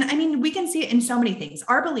see it. And I mean, we can see it in so many things.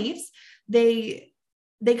 Our beliefs, they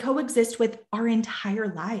coexist with our entire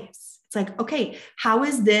lives. It's like, okay, how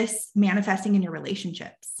is this manifesting in your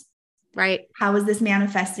relationships? Right. How is this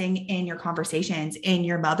manifesting in your conversations, in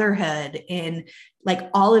your motherhood, in like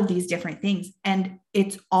all of these different things? And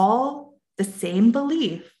it's all the same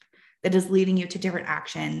belief that is leading you to different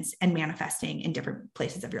actions and manifesting in different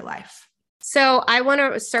places of your life. So I want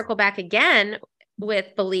to circle back again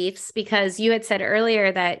with beliefs, because you had said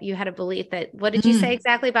earlier that you had a belief that, what did you say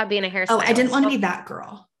exactly about being a hairstylist? Oh, I didn't want to be that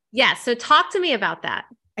girl. Yeah. So talk to me about that.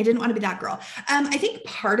 I didn't want to be that girl. I think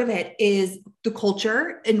part of it is the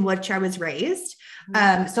culture in which I was raised.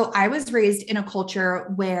 So I was raised in a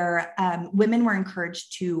culture where women were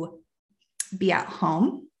encouraged to be at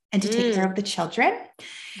home and to take care of the children.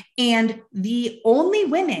 And the only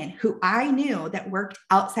women who I knew that worked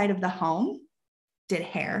outside of the home did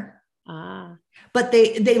hair. But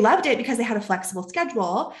they loved it because they had a flexible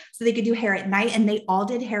schedule, so they could do hair at night, and they all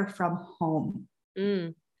did hair from home.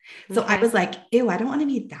 So I was like, ew, I don't want to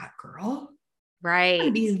be that girl. Right. I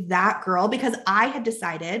want to be that girl, because I had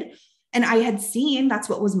decided, and I had seen, that's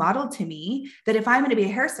what was modeled to me, that if I'm going to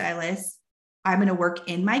be a hairstylist, I'm going to work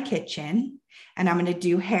in my kitchen and I'm going to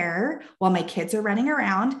do hair while my kids are running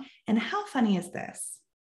around. And how funny is this?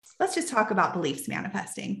 Let's just talk about beliefs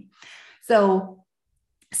manifesting. So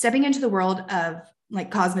stepping into the world of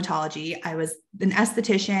like cosmetology, I was an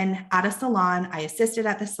esthetician at a salon. I assisted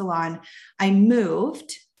at the salon. I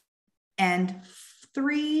moved, and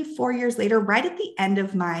 3-4 years later, right at the end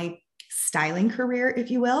of my styling career,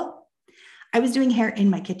 if you will, I was doing hair in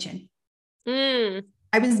my kitchen.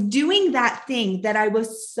 I was doing that thing that I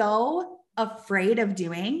was so afraid of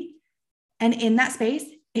doing. And in that space,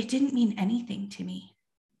 it didn't mean anything to me.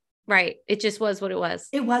 Right. It just was what it was.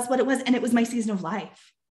 It was what it was. And it was my season of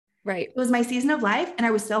life. Right. It was my season of life, and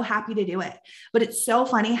I was so happy to do it. But it's so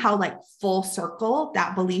funny how like full circle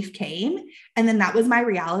that belief came. And then that was my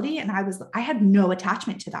reality. And I had no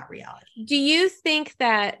attachment to that reality. Do you think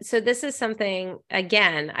that, so this is something,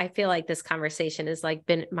 again, I feel like this conversation has like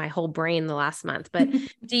been my whole brain the last month, but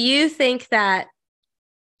do you think that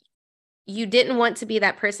you didn't want to be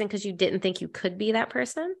that person because you didn't think you could be that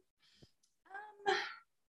person?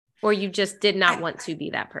 Or you just did not want to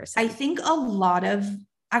be that person? I think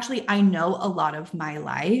I know a lot of my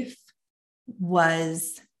life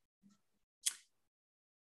was,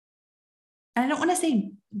 and I don't want to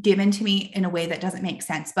say given to me in a way that doesn't make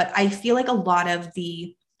sense, but I feel like a lot of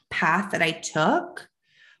the path that I took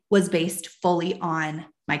was based fully on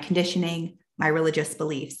my conditioning, my religious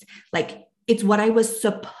beliefs. Like it's what I was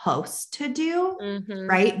supposed to do,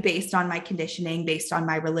 right? Based on my conditioning, based on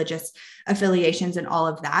my religious affiliations and all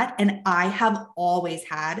of that. And I have always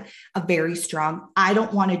had a very strong, I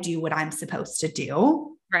don't want to do what I'm supposed to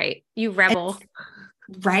do. Right. You rebel.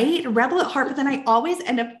 Right. Rebel at heart. But then I always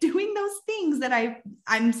end up doing those things that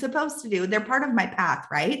I'm supposed to do. They're part of my path,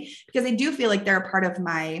 right? Because I do feel like they're a part of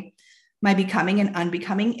my becoming and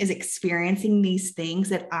unbecoming, is experiencing these things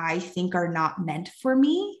that I think are not meant for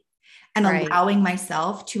me, and allowing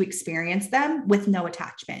myself to experience them with no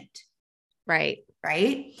attachment. Right.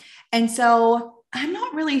 Right. And so I'm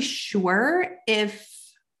not really sure I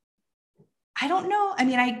don't know. I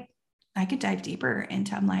mean, I could dive deeper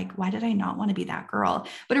into, I'm like, why did I not want to be that girl?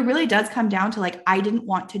 But it really does come down to like, I didn't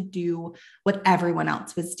want to do what everyone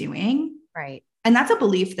else was doing. Right. And that's a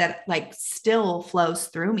belief that like still flows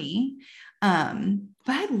through me. But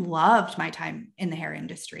I loved my time in the hair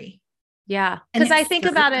industry. Yeah. Because I think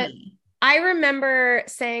about it. I remember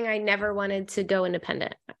saying I never wanted to go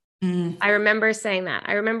independent. I remember saying that.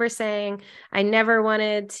 I remember saying I never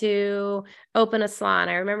wanted to open a salon.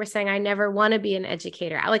 I remember saying I never want to be an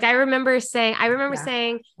educator. I remember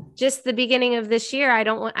saying just the beginning of this year,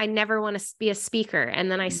 I never want to be a speaker.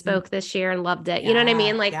 And then I spoke this year and loved it. You know what I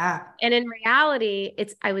mean? And in reality,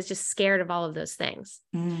 I was just scared of all of those things.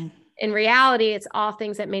 In reality, it's all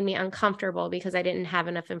things that made me uncomfortable because I didn't have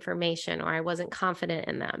enough information or I wasn't confident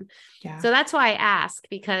in them. Yeah. So that's why I ask,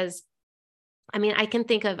 because I mean, I can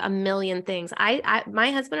think of a million things.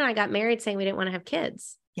 My husband and I got married saying we didn't want to have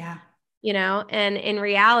kids. Yeah. You know, and in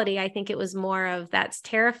reality, I think it was more of that's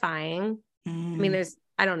terrifying. I mean,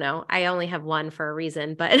 I don't know. I only have one for a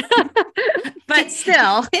reason, but, but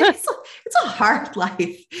still it's a hard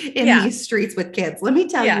life in these streets with kids. Let me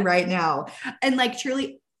tell you right now. And like,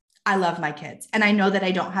 truly, I love my kids. And I know that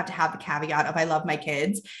I don't have to have the caveat of I love my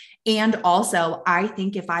kids. And also, I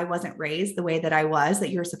think if I wasn't raised the way that I was,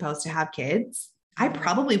 that you're supposed to have kids, I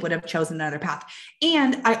probably would have chosen another path.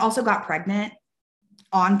 And I also got pregnant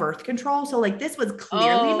on birth control. So like, this was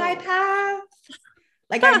clearly my path.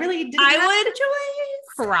 Like I really didn't have a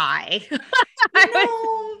choice. Cry.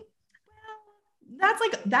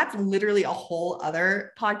 That's literally a whole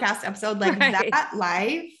other podcast episode. Like that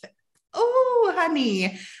life. Oh,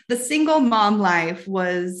 honey, the single mom life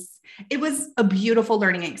was, it was a beautiful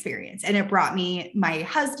learning experience. And it brought me my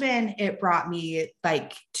husband. It brought me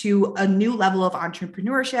like to a new level of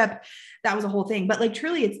entrepreneurship. That was a whole thing. But like,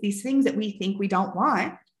 truly, it's these things that we think we don't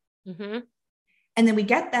want. Mm-hmm. And then we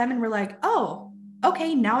get them and we're like, oh,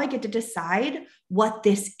 okay, now I get to decide what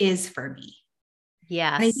this is for me.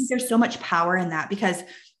 Yes. And I think there's so much power in that because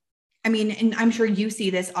I mean, and I'm sure you see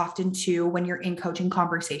this often too, when you're in coaching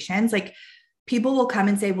conversations, like people will come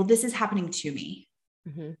and say, well, this is happening to me.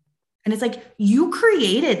 Mm-hmm. And it's like, you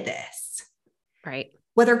created this, right?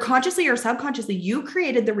 Whether consciously or subconsciously, you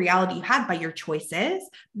created the reality you had by your choices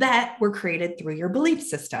that were created through your belief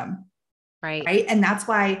system. Right. Right. And that's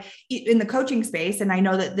why in the coaching space, and I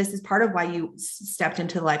know that this is part of why you stepped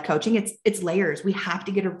into life coaching, it's layers. We have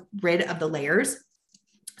to get rid of the layers.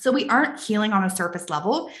 So we aren't healing on a surface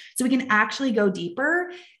level. So we can actually go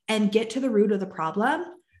deeper and get to the root of the problem.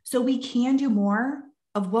 So we can do more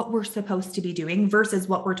of what we're supposed to be doing versus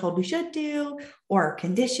what we're told we should do or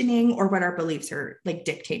conditioning or what our beliefs are like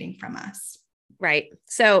dictating from us. Right.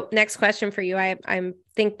 So next question for you. I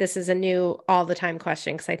think this is a new all the time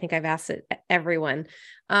question because I think I've asked it everyone.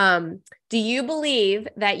 Do you believe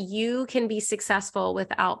that you can be successful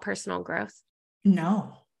without personal growth?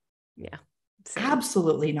 No. Yeah. Same.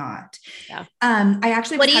 Absolutely not. Yeah. I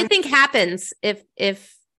actually, what do you think happens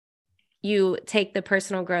if you take the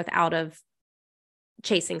personal growth out of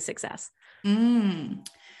chasing success? That's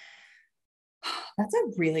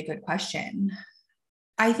a really good question.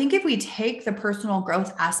 I think if we take the personal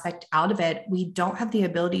growth aspect out of it, we don't have the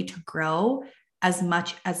ability to grow as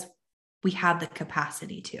much as we have the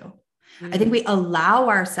capacity to. I think we allow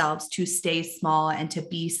ourselves to stay small and to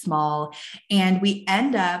be small. And we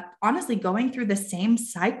end up honestly going through the same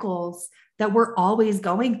cycles that we're always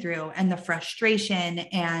going through, and the frustration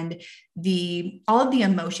and all of the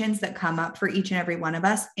emotions that come up for each and every one of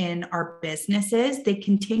us in our businesses, they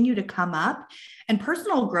continue to come up. And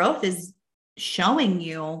personal growth is showing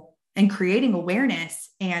you and creating awareness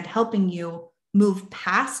and helping you move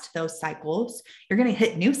past those cycles. You're going to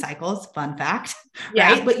hit new cycles, fun fact,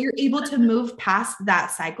 yeah. Right? But you're able to move past that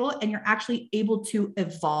cycle and you're actually able to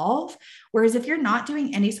evolve. Whereas if you're not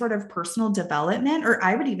doing any sort of personal development, or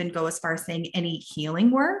I would even go as far as saying any healing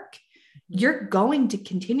work, you're going to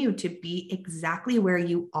continue to be exactly where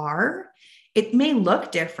you are. It may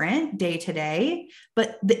look different day to day,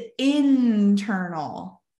 but the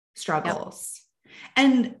internal struggles. Yep.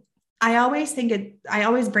 And I always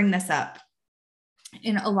bring this up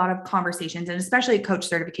in a lot of conversations, and especially at coach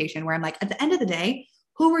certification, where I'm like, at the end of the day,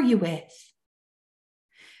 who are you with?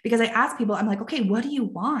 Because I ask people, I'm like, okay, what do you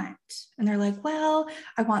want? And they're like, well,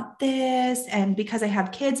 I want this. And because I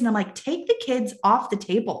have kids, and I'm like, take the kids off the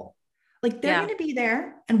table. Like they're going to be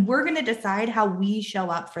there and we're going to decide how we show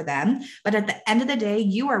up for them. But at the end of the day,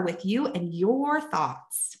 you are with you and your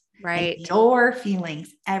thoughts, right? And your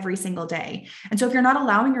feelings every single day. And so if you're not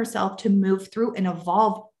allowing yourself to move through and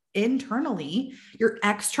evolve internally, your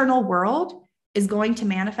external world is going to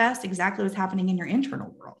manifest exactly what's happening in your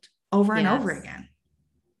internal world over and over again.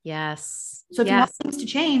 Yes. So if you want things to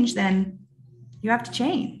change, then you have to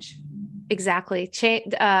change. Exactly.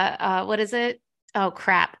 What is it? Oh,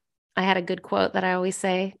 crap. I had a good quote that I always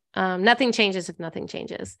say. Nothing changes if nothing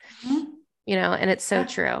changes. Mm-hmm. And it's so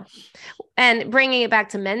true. And bringing it back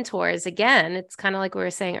to mentors again, it's kind of like we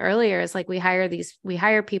were saying earlier, is like we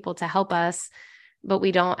hire people to help us, but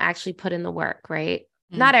we don't actually put in the work, right?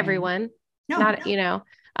 Mm-hmm. Not everyone,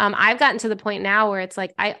 I've gotten to the point now where it's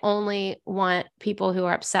like, I only want people who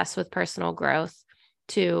are obsessed with personal growth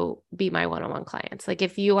to be my one-on-one clients. Like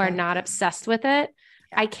if you are not obsessed with it,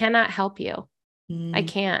 I cannot help you. Mm-hmm. I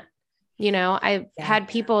can't, I've had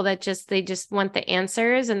people that they just want the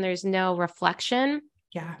answers and there's no reflection.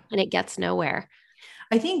 Yeah. And it gets nowhere.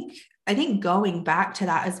 I think going back to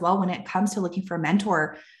that as well, when it comes to looking for a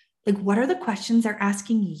mentor, like, what are the questions they're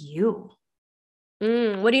asking you?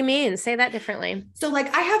 What do you mean? Say that differently. So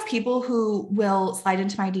like, I have people who will slide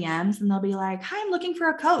into my DMs and they'll be like, hi, I'm looking for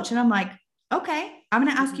a coach. And I'm like, okay, I'm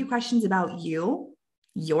going to ask you questions about you,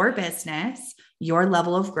 your business, your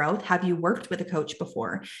level of growth. Have you worked with a coach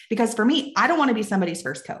before? Because for me, I don't want to be somebody's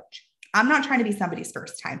first coach. I'm not trying to be somebody's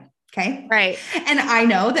first time. Okay. Right. And I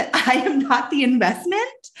know that I am not the investment.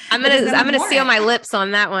 I'm going to seal my lips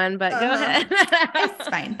on that one, but go ahead. It's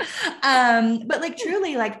fine. But like,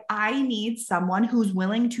 truly, like I need someone who's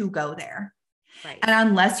willing to go there. Right. And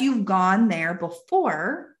unless you've gone there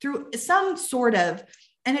before through some sort of,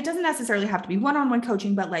 and it doesn't necessarily have to be one-on-one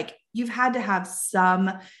coaching, but like you've had to have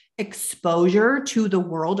some exposure to the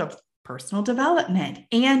world of personal development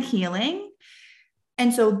and healing.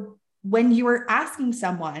 And so when you are asking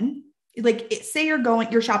someone like say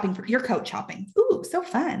you're shopping you're coach shopping. Ooh, so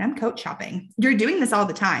fun. I'm coach shopping. You're doing this all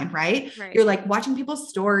the time, right? Right. You're like watching people's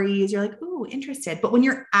stories. You're like, ooh, interested. But when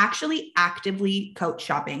you're actually actively coach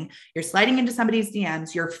shopping, you're sliding into somebody's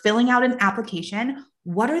DMs, you're filling out an application.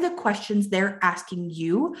 What are the questions they're asking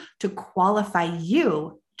you to qualify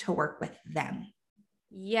you to work with them?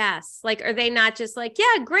 Yes. Like, are they not just like,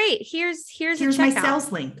 yeah, great. Here's my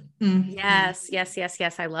sales link. Mm-hmm.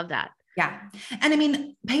 Yes. I love that. Yeah. And I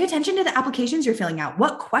mean, pay attention to the applications you're filling out.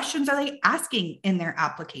 What questions are they asking in their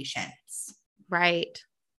applications? Right.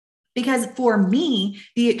 Because for me,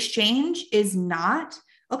 the exchange is not,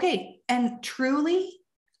 okay. And truly,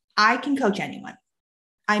 I can coach anyone.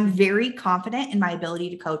 I'm very confident in my ability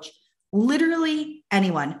to coach literally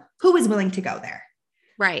anyone who is willing to go there.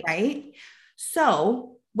 Right. Right.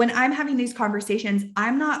 So when I'm having these conversations,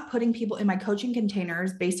 I'm not putting people in my coaching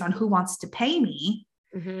containers based on who wants to pay me.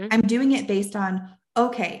 Mm-hmm. I'm doing it based on,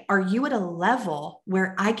 okay, are you at a level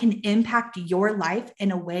where I can impact your life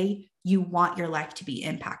in a way you want your life to be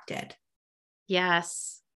impacted?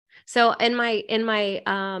 Yes. So in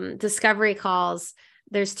my discovery calls,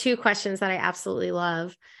 there's 2 questions that I absolutely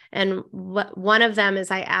love. And one of them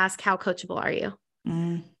is I ask, how coachable are you?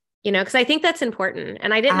 Because I think that's important.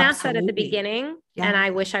 And I didn't ask that at the beginning. Yeah. And I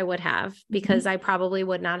wish I would have, because I probably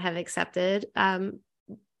would not have accepted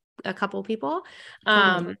a couple people.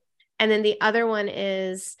 And then the other one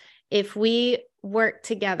is, if we work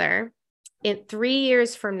together in 3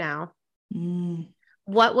 years from now,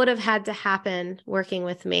 what would have had to happen working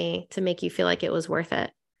with me to make you feel like it was worth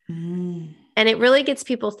it? And it really gets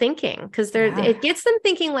people thinking, because it gets them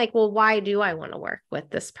thinking like, well, why do I want to work with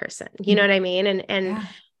this person? You know what I mean?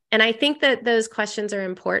 And I think that those questions are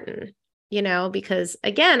important, because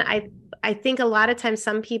again, I think a lot of times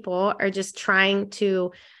some people are just trying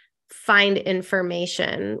to find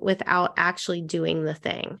information without actually doing the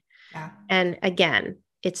thing. Yeah. And again,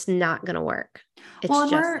 it's not going to work.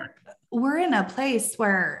 We're in a place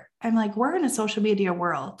where I'm like, we're in a social media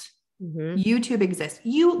world. Mm-hmm. YouTube exists.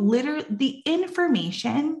 The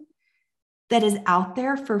information that is out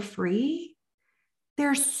there for free,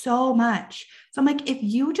 there's so much. So I'm like, if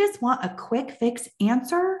you just want a quick fix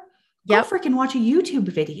answer, go freaking watch a YouTube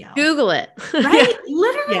video. Google it. Right?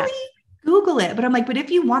 Literally Google it. But I'm like, but if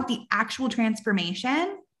you want the actual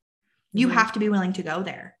transformation, you have to be willing to go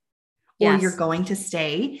there. Or you're going to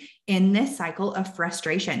stay in this cycle of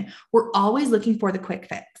frustration. We're always looking for the quick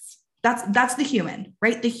fix. That's the human,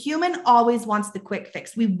 right? The human always wants the quick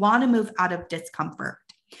fix. We want to move out of discomfort.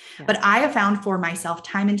 Yeah. But I have found for myself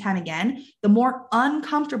time and time again, the more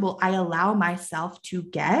uncomfortable I allow myself to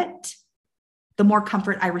get, the more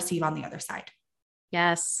comfort I receive on the other side.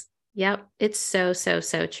 Yes. Yep. It's so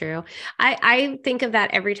true. I think of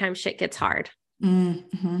that every time shit gets hard.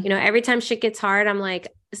 Mm-hmm. Every time shit gets hard, I'm like,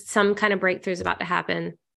 some kind of breakthrough is about to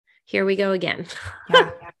happen. Here we go again.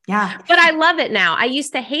 Yeah. But I love it now. I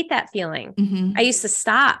used to hate that feeling. Mm-hmm. I used to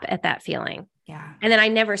stop at that feeling. Yeah. And then I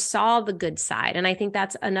never saw the good side. And I think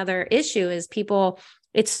that's another issue, is people,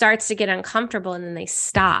 it starts to get uncomfortable and then they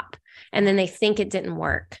stop and then they think it didn't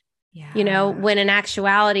work. Yeah. When in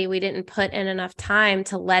actuality, we didn't put in enough time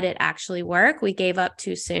to let it actually work. We gave up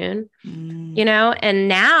too soon, and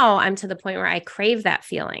now I'm to the point where I crave that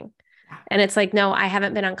feeling. Yeah. And it's like, no, I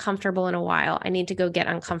haven't been uncomfortable in a while. I need to go get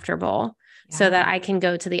uncomfortable so that I can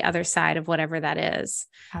go to the other side of whatever that is.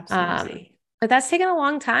 Absolutely. But that's taken a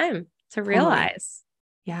long time to realize.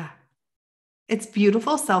 Yeah. It's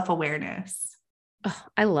beautiful self-awareness. Oh,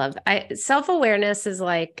 I love that. Self-awareness is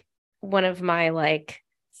like one of my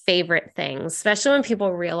favorite things, especially when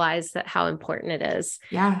people realize that how important it is.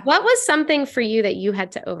 Yeah. What was something for you that you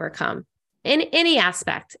had to overcome in any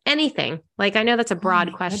aspect, anything? Like, I know that's a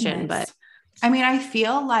broad question, but I mean, I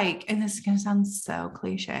feel like, and this is going to sound so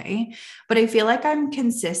cliche, but I feel like I'm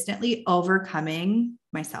consistently overcoming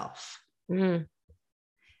myself.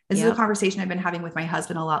 This is a conversation I've been having with my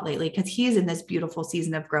husband a lot lately, because he's in this beautiful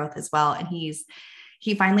season of growth as well. And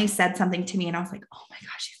he finally said something to me and I was like, oh my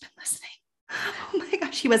gosh, he's been listening. Oh my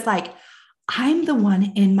gosh. He was like, I'm the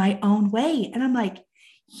one in my own way. And I'm like,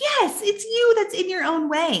 yes, it's you that's in your own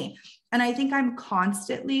way. And I think I'm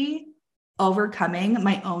constantly overcoming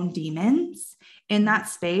my own demons in that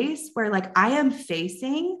space where I am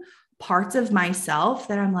facing parts of myself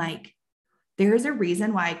that I'm like, there's a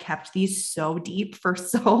reason why I kept these so deep for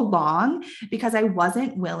so long, because I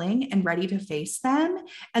wasn't willing and ready to face them.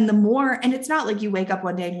 And and it's not like you wake up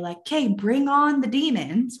one day and you're like, okay, bring on the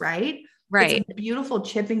demons, right? Right. It's a beautiful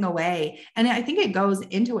chipping away. And I think it goes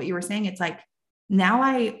into what you were saying. It's like, now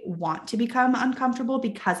I want to become uncomfortable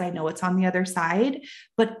because I know it's on the other side.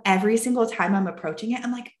 But every single time I'm approaching it,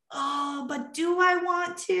 I'm like, oh, but do I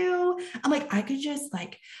want to? I'm like, I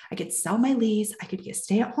could sell my lease. I could be a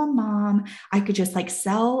stay-at-home mom. I could just like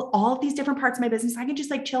sell all of these different parts of my business. I could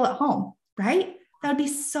just like chill at home, right? That would be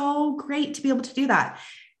so great to be able to do that.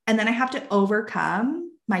 And then I have to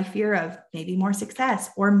overcome my fear of maybe more success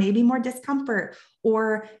or maybe more discomfort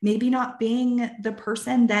or maybe not being the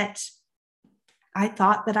person that I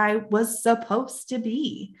thought that I was supposed to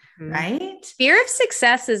be, right? Fear of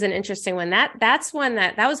success is an interesting one. That's one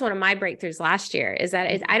that was one of my breakthroughs last year, is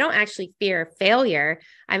that I don't actually fear failure.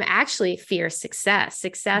 I'm actually fear success.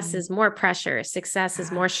 Success is more pressure. Success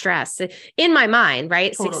is more stress in my mind,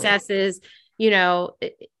 right? Totally. Success is,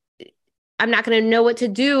 I'm not going to know what to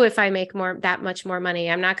do if I make that much more money.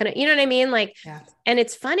 I'm not going to, you know what I mean? Like, and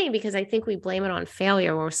it's funny because I think we blame it on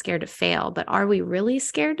failure when we're scared to fail, but are we really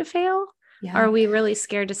scared to fail? Yeah. Or are we really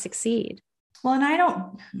scared to succeed? Well, and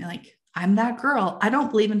I'm that girl. I don't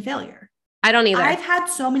believe in failure. I don't either. I've had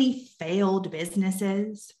so many failed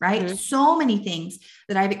businesses, right? Mm-hmm. So many things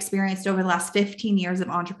that I've experienced over the last 15 years of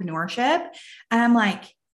entrepreneurship. And I'm like,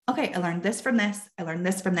 okay, I learned this from this. I learned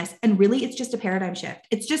this from this. And really, it's just a paradigm shift.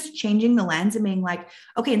 It's just changing the lens and being like,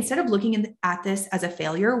 okay, instead of looking at this as a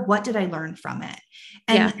failure, what did I learn from it?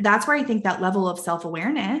 And that's where I think that level of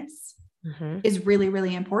self-awareness is really,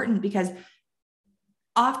 really important, because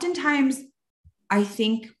oftentimes I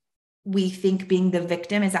think we think being the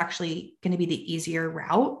victim is actually going to be the easier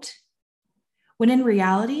route, when in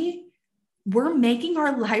reality, we're making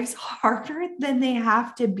our lives harder than they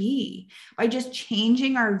have to be. By just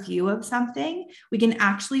changing our view of something, we can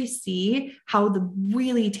actually see how the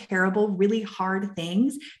really terrible, really hard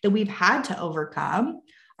things that we've had to overcome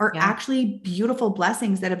are actually beautiful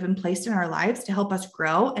blessings that have been placed in our lives to help us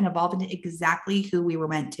grow and evolve into exactly who we were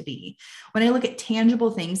meant to be. When I look at tangible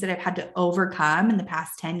things that I've had to overcome in the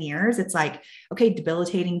past 10 years, it's like, okay,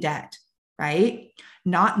 debilitating debt, right?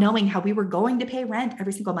 Not knowing how we were going to pay rent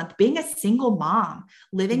every single month, being a single mom,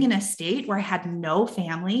 living in a state where I had no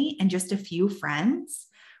family and just a few friends,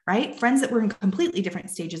 right? Friends that were in completely different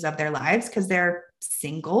stages of their lives because they're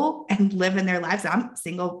single and live in their lives. I'm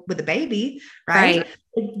single with a baby, right?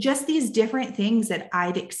 Just these different things that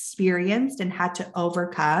I'd experienced and had to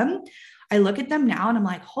overcome. I look at them now and I'm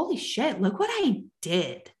like, holy shit, look what I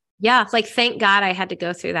did. Yeah. Like, thank God I had to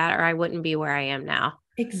go through that, or I wouldn't be where I am now.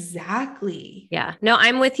 Exactly. Yeah. No,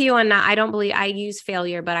 I'm with you on that. I don't believe I use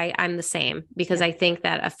failure, but I'm the same, because I think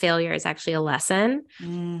that a failure is actually a lesson.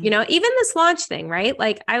 Even this launch thing, right?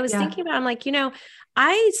 Like, I was thinking about, I'm like,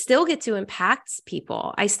 I still get to impact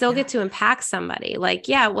people. I still get to impact somebody. Like,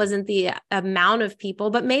 it wasn't the amount of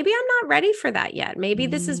people, but maybe I'm not ready for that yet. Maybe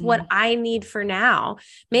this is what I need for now.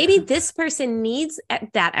 Maybe this person needs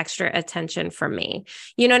that extra attention from me.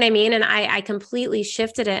 You know what I mean? And I completely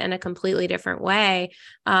shifted it in a completely different way.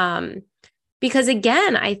 Because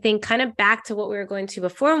again, I think kind of back to what we were going to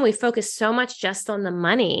before, when we focus so much just on the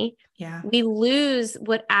money, we lose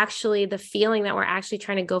what actually the feeling that we're actually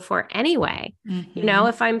trying to go for anyway.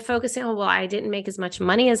 If I'm focusing on, well, I didn't make as much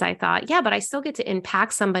money as I thought. Yeah, but I still get to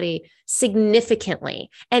impact somebody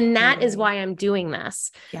significantly. And that is why I'm doing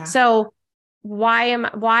this. So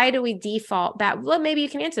why do we default back? Well, maybe you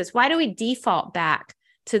can answer this. Why do we default back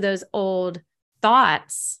to those old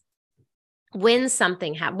thoughts when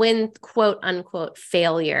when quote unquote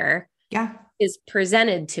failure is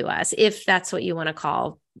presented to us, if that's what you want to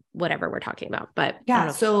call whatever we're talking about? But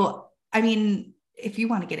so, I mean, if you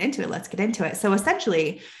want to get into it, let's get into it. So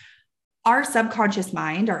essentially, our subconscious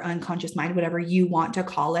mind, our unconscious mind, whatever you want to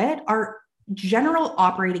call it, our general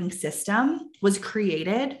operating system was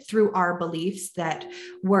created through our beliefs that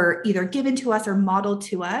were either given to us or modeled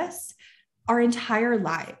to us our entire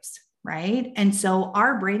lives. Right. And so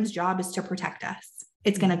our brain's job is to protect us.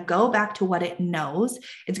 It's going to go back to what it knows.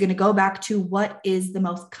 It's going to go back to what is the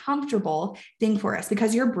most comfortable thing for us,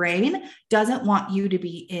 because your brain doesn't want you to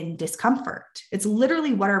be in discomfort. It's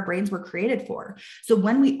literally what our brains were created for. So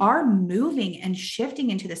when we are moving and shifting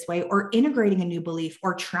into this way, or integrating a new belief,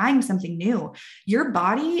 or trying something new, your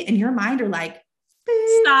body and your mind are like,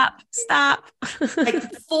 stop. Like,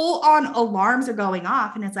 full on alarms are going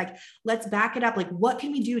off. And it's like, let's back it up. Like, what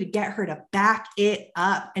can we do to get her to back it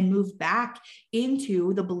up and move back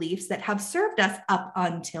into the beliefs that have served us up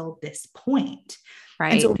until this point?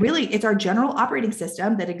 Right. And so really, it's our general operating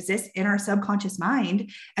system that exists in our subconscious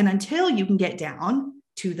mind. And until you can get down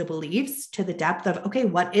to the beliefs, to the depth of, okay,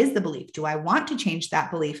 what is the belief? Do I want to change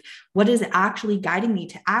that belief? What is actually guiding me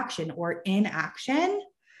to action or inaction?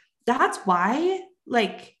 That's why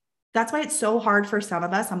it's so hard for some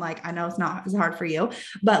of us. I'm like, I know it's not as hard for you,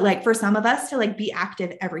 but like for some of us to like be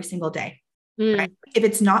active every single day. Right? If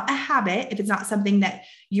it's not a habit, if it's not something that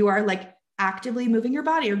you are like actively moving your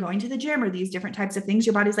body or going to the gym or these different types of things,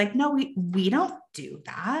 your body's like, no, we don't do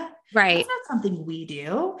that. Right. That's not something we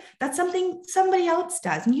do. That's something somebody else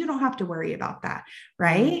does. And you don't have to worry about that.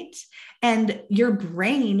 Right. And your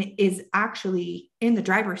brain is actually in the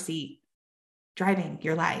driver's seat driving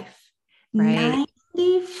your life. Right.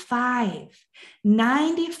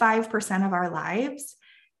 95% of our lives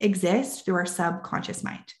exist through our subconscious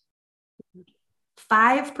mind.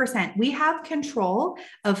 5%. We have control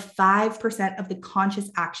of 5% of the conscious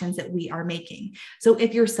actions that we are making. So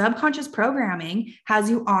if your subconscious programming has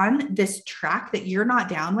you on this track that you're not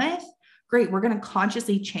down with, great. We're going to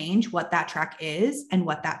consciously change what that track is and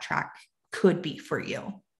what that track could be for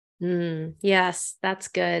you. Yes, that's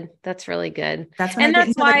good. That's really good. That's when I get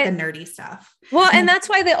into like the nerdy stuff. Well, and that's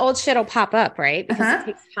why the old shit will pop up, right? Because it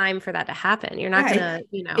takes time for that to happen. You're not going to,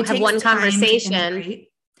 have one conversation.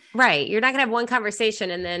 Right. You're not going to have one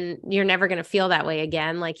conversation and then you're never going to feel that way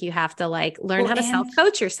again. Like you have to learn how to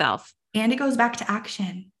self-coach yourself. And it goes back to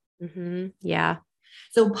action. Yeah.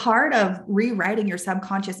 So part of rewriting your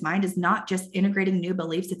subconscious mind is not just integrating new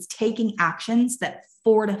beliefs, it's taking actions that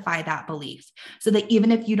fortify that belief so that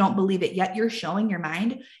even if you don't believe it yet, you're showing your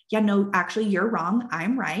mind, yeah, no, actually you're wrong.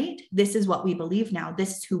 I'm right. This is what we believe now.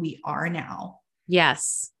 This is who we are now.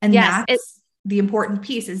 Yes. And that's the important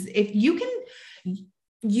piece is if you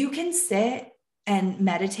can sit and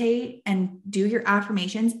meditate and do your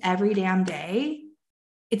affirmations every damn day,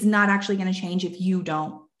 it's not actually going to change if you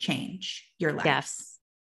don't change your life.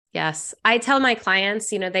 Yes. I tell my clients,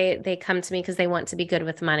 they come to me because they want to be good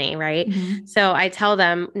with money. Right. So I tell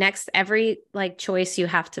them every choice you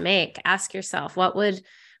have to make, ask yourself, what would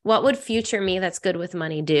future me that's good with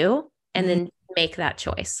money do? And then make that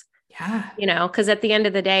choice. Yeah. Cause at the end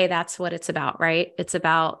of the day, that's what it's about, right? It's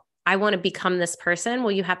about, I want to become this person.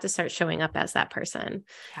 Well, you have to start showing up as that person.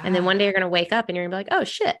 Yeah. And then one day you're going to wake up and you're gonna be like, oh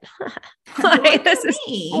shit,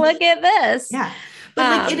 look at this. Yeah.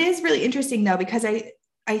 But it is really interesting though, because I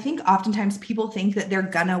think oftentimes people think that they're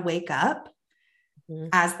gonna wake up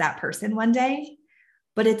as that person one day,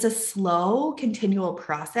 but it's a slow, continual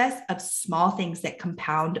process of small things that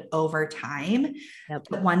compound over time. Yep.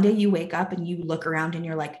 But one day you wake up and you look around and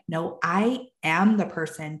you're like, no, I am the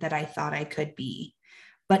person that I thought I could be.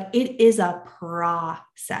 But it is a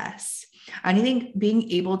process. And I think being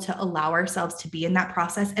able to allow ourselves to be in that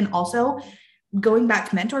process and also going back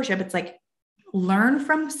to mentorship, it's learn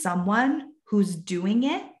from someone who's doing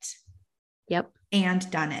it. Yep. And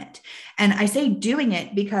done it. And I say doing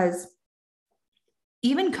it because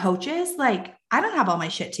even coaches, I don't have all my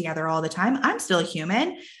shit together all the time. I'm still a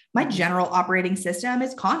human. My general operating system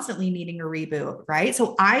is constantly needing a reboot, right?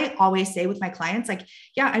 So I always say with my clients,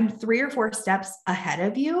 yeah, I'm 3 or 4 steps ahead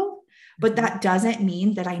of you, but that doesn't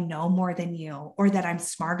mean that I know more than you or that I'm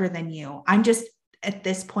smarter than you. I'm just at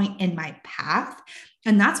this point in my path.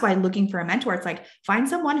 And that's why looking for a mentor, it's find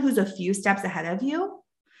someone who's a few steps ahead of you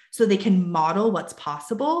so they can model what's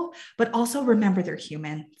possible, but also remember they're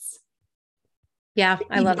humans. Yeah,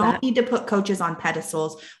 I love that. We don't need to put coaches on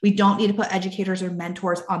pedestals. We don't need to put educators or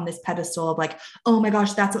mentors on this pedestal of oh my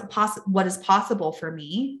gosh, that's what is possible for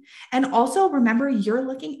me. And also remember, you're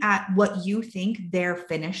looking at what you think their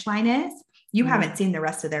finish line is. You haven't seen the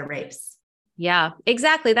rest of their race. Yeah,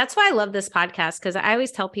 exactly. That's why I love this podcast. Because I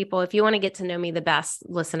always tell people, if you want to get to know me the best,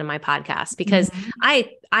 listen to my podcast, because I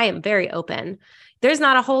am very open. There's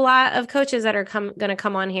not a whole lot of coaches that are going to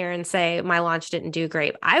come on here and say my launch didn't do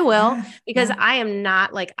great. I will, because I am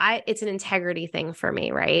not it's an integrity thing for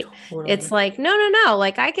me. Right. Totally. It's no.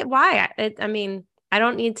 I get why I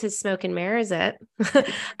don't need to smoke and mirrors it.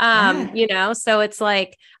 So it's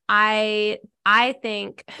I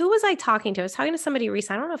think, who was I talking to? I was talking to somebody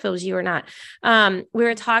recently. I don't know if it was you or not. We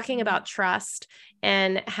were talking about trust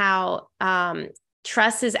and how,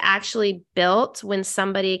 trust is actually built when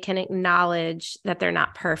somebody can acknowledge that they're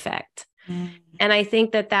not perfect. And I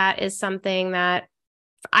think that is something that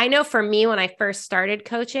I know for me, when I first started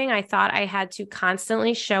coaching, I thought I had to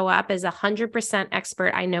constantly show up as 100%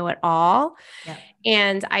 expert. I know it all. Yeah.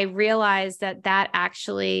 And I realized that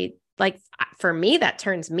actually, for me, that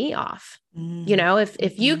turns me off.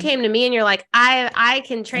 If you came to me and you're like, I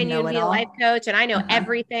can train you to be a life coach and I know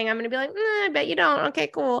everything, I'm going to be like, I bet you don't. Okay,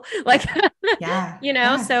 cool.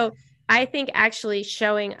 So I think actually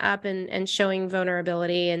showing up and showing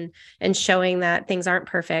vulnerability and showing that things aren't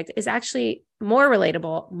perfect is actually more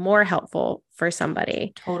relatable, more helpful for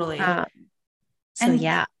somebody. Totally.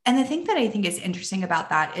 And the thing that I think is interesting about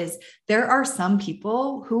that is there are some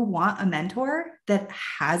people who want a mentor that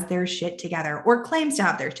has their shit together or claims to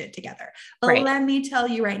have their shit together. But right. Let me tell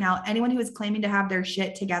you right now, anyone who is claiming to have their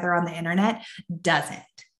shit together on the internet doesn't.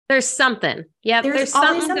 There's something. Yeah. There's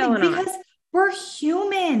something going on. we're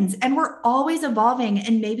humans and we're always evolving.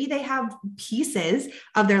 And maybe they have pieces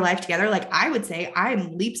of their life together. Like I would say,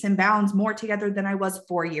 I'm leaps and bounds more together than I was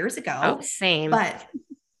 4 years ago. Oh, same. But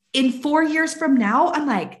in 4 years from now, I'm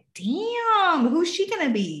like, damn, who's she going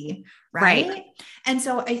to be? Right. And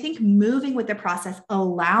so I think moving with the process,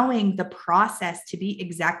 allowing the process to be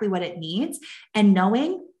exactly what it needs, and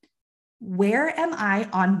knowing, where am I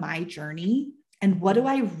on my journey? And what do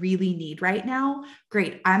I really need right now?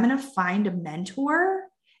 Great. I'm going to find a mentor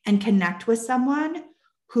and connect with someone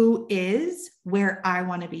who is where I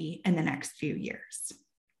want to be in the next few years.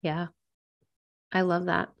 Yeah. I love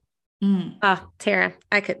that. Oh, Tara,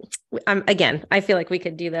 again, I feel like we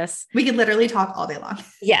could do this. We could literally talk all day long.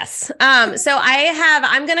 Yes. So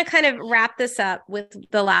I'm going to kind of wrap this up with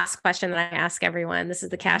the last question that I ask everyone. This is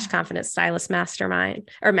the Cash Confident Stylist Mastermind,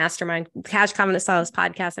 Cash Confident Stylist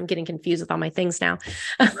podcast. I'm getting confused with all my things now.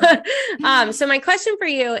 So my question for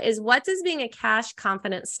you is, what does being a cash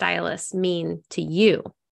confident stylist mean to you?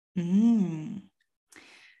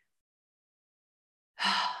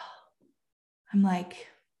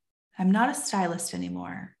 I'm not a stylist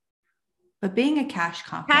anymore, but being a cash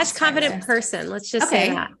confident person, let's just say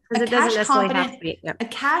that, because it doesn't necessarily have to be. Yep. A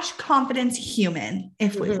cash confidence human,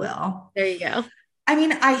 if we will. There you go. I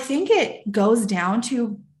mean, I think it goes down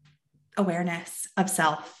to awareness of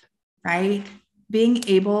self, right? Being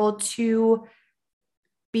able to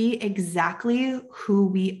be exactly who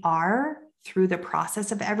we are through the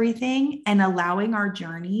process of everything, and allowing our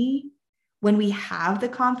journey, when we have the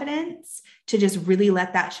confidence, to just really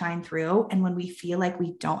let that shine through. And when we feel like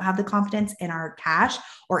we don't have the confidence in our cash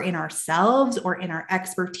or in ourselves or in our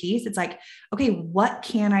expertise, it's like, okay, what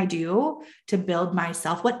can I do to build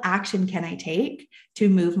myself? What action can I take to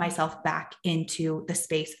move myself back into the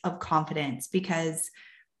space of confidence? Because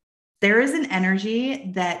there is an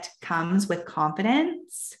energy that comes with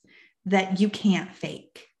confidence that you can't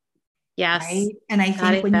fake. Yes. Right? And I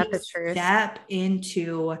think when you step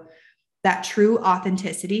into that true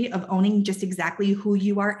authenticity of owning just exactly who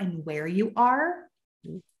you are and where you are,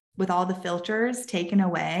 with all the filters taken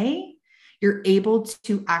away, you're able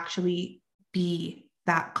to actually be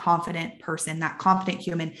that confident person, that confident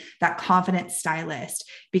human, that confident stylist,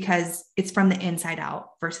 because it's from the inside out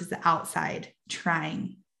versus the outside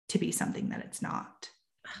trying to be something that it's not.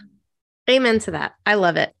 Amen to that. I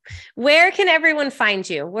love it. Where can everyone find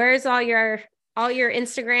you? Where's all your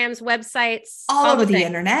Instagrams, websites, all over the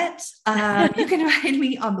internet? You can find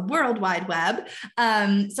me on the World Wide Web.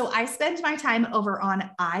 So I spend my time over on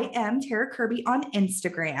I Am Tara Kirby on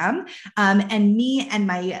Instagram. And me and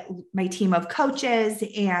my team of coaches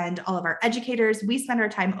and all of our educators, we spend our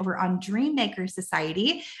time over on Dreammaker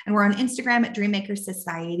Society, and we're on Instagram at Dreammaker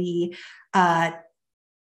Society.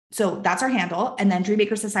 So that's our handle, and then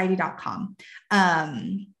dreammakersociety.com.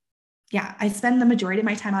 Yeah, I spend the majority of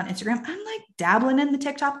my time on Instagram. I'm like dabbling in the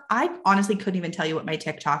TikTok. I honestly couldn't even tell you what my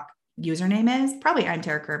TikTok username is. Probably I'm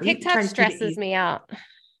Tara Kirby. TikTok stresses me out.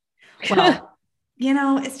 Well,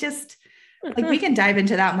 it's just like, we can dive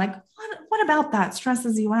into that. I'm like, what about that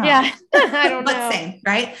stresses you out? Yeah, I don't know. But same,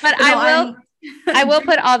 right? But I will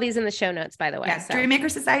put all these in the show notes, by the way. Yeah, so.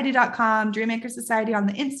 Dreammakersociety.com, Dreammaker Society on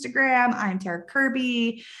the Instagram. I'm Tara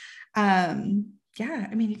Kirby. Yeah,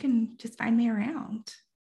 I mean, you can just find me around.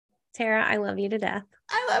 Tara, I love you to death.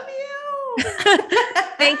 I love you.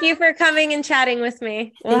 Thank you for coming and chatting with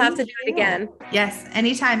me. We'll have to do it again. Yes,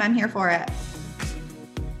 anytime. I'm here for it.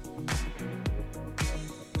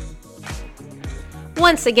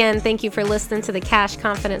 Once again, thank you for listening to the Cash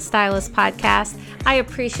Confident Stylist podcast. I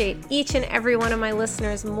appreciate each and every one of my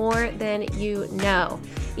listeners more than you know.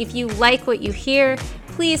 If you like what you hear,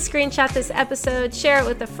 please screenshot this episode, share it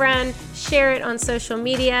with a friend, share it on social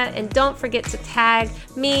media, and don't forget to tag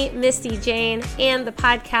me, Misty Jane, and the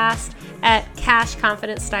podcast at Cash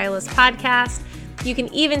Confident Stylist Podcast. You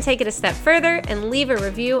can even take it a step further and leave a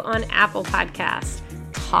review on Apple Podcasts.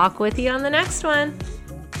 Talk with you on the next one.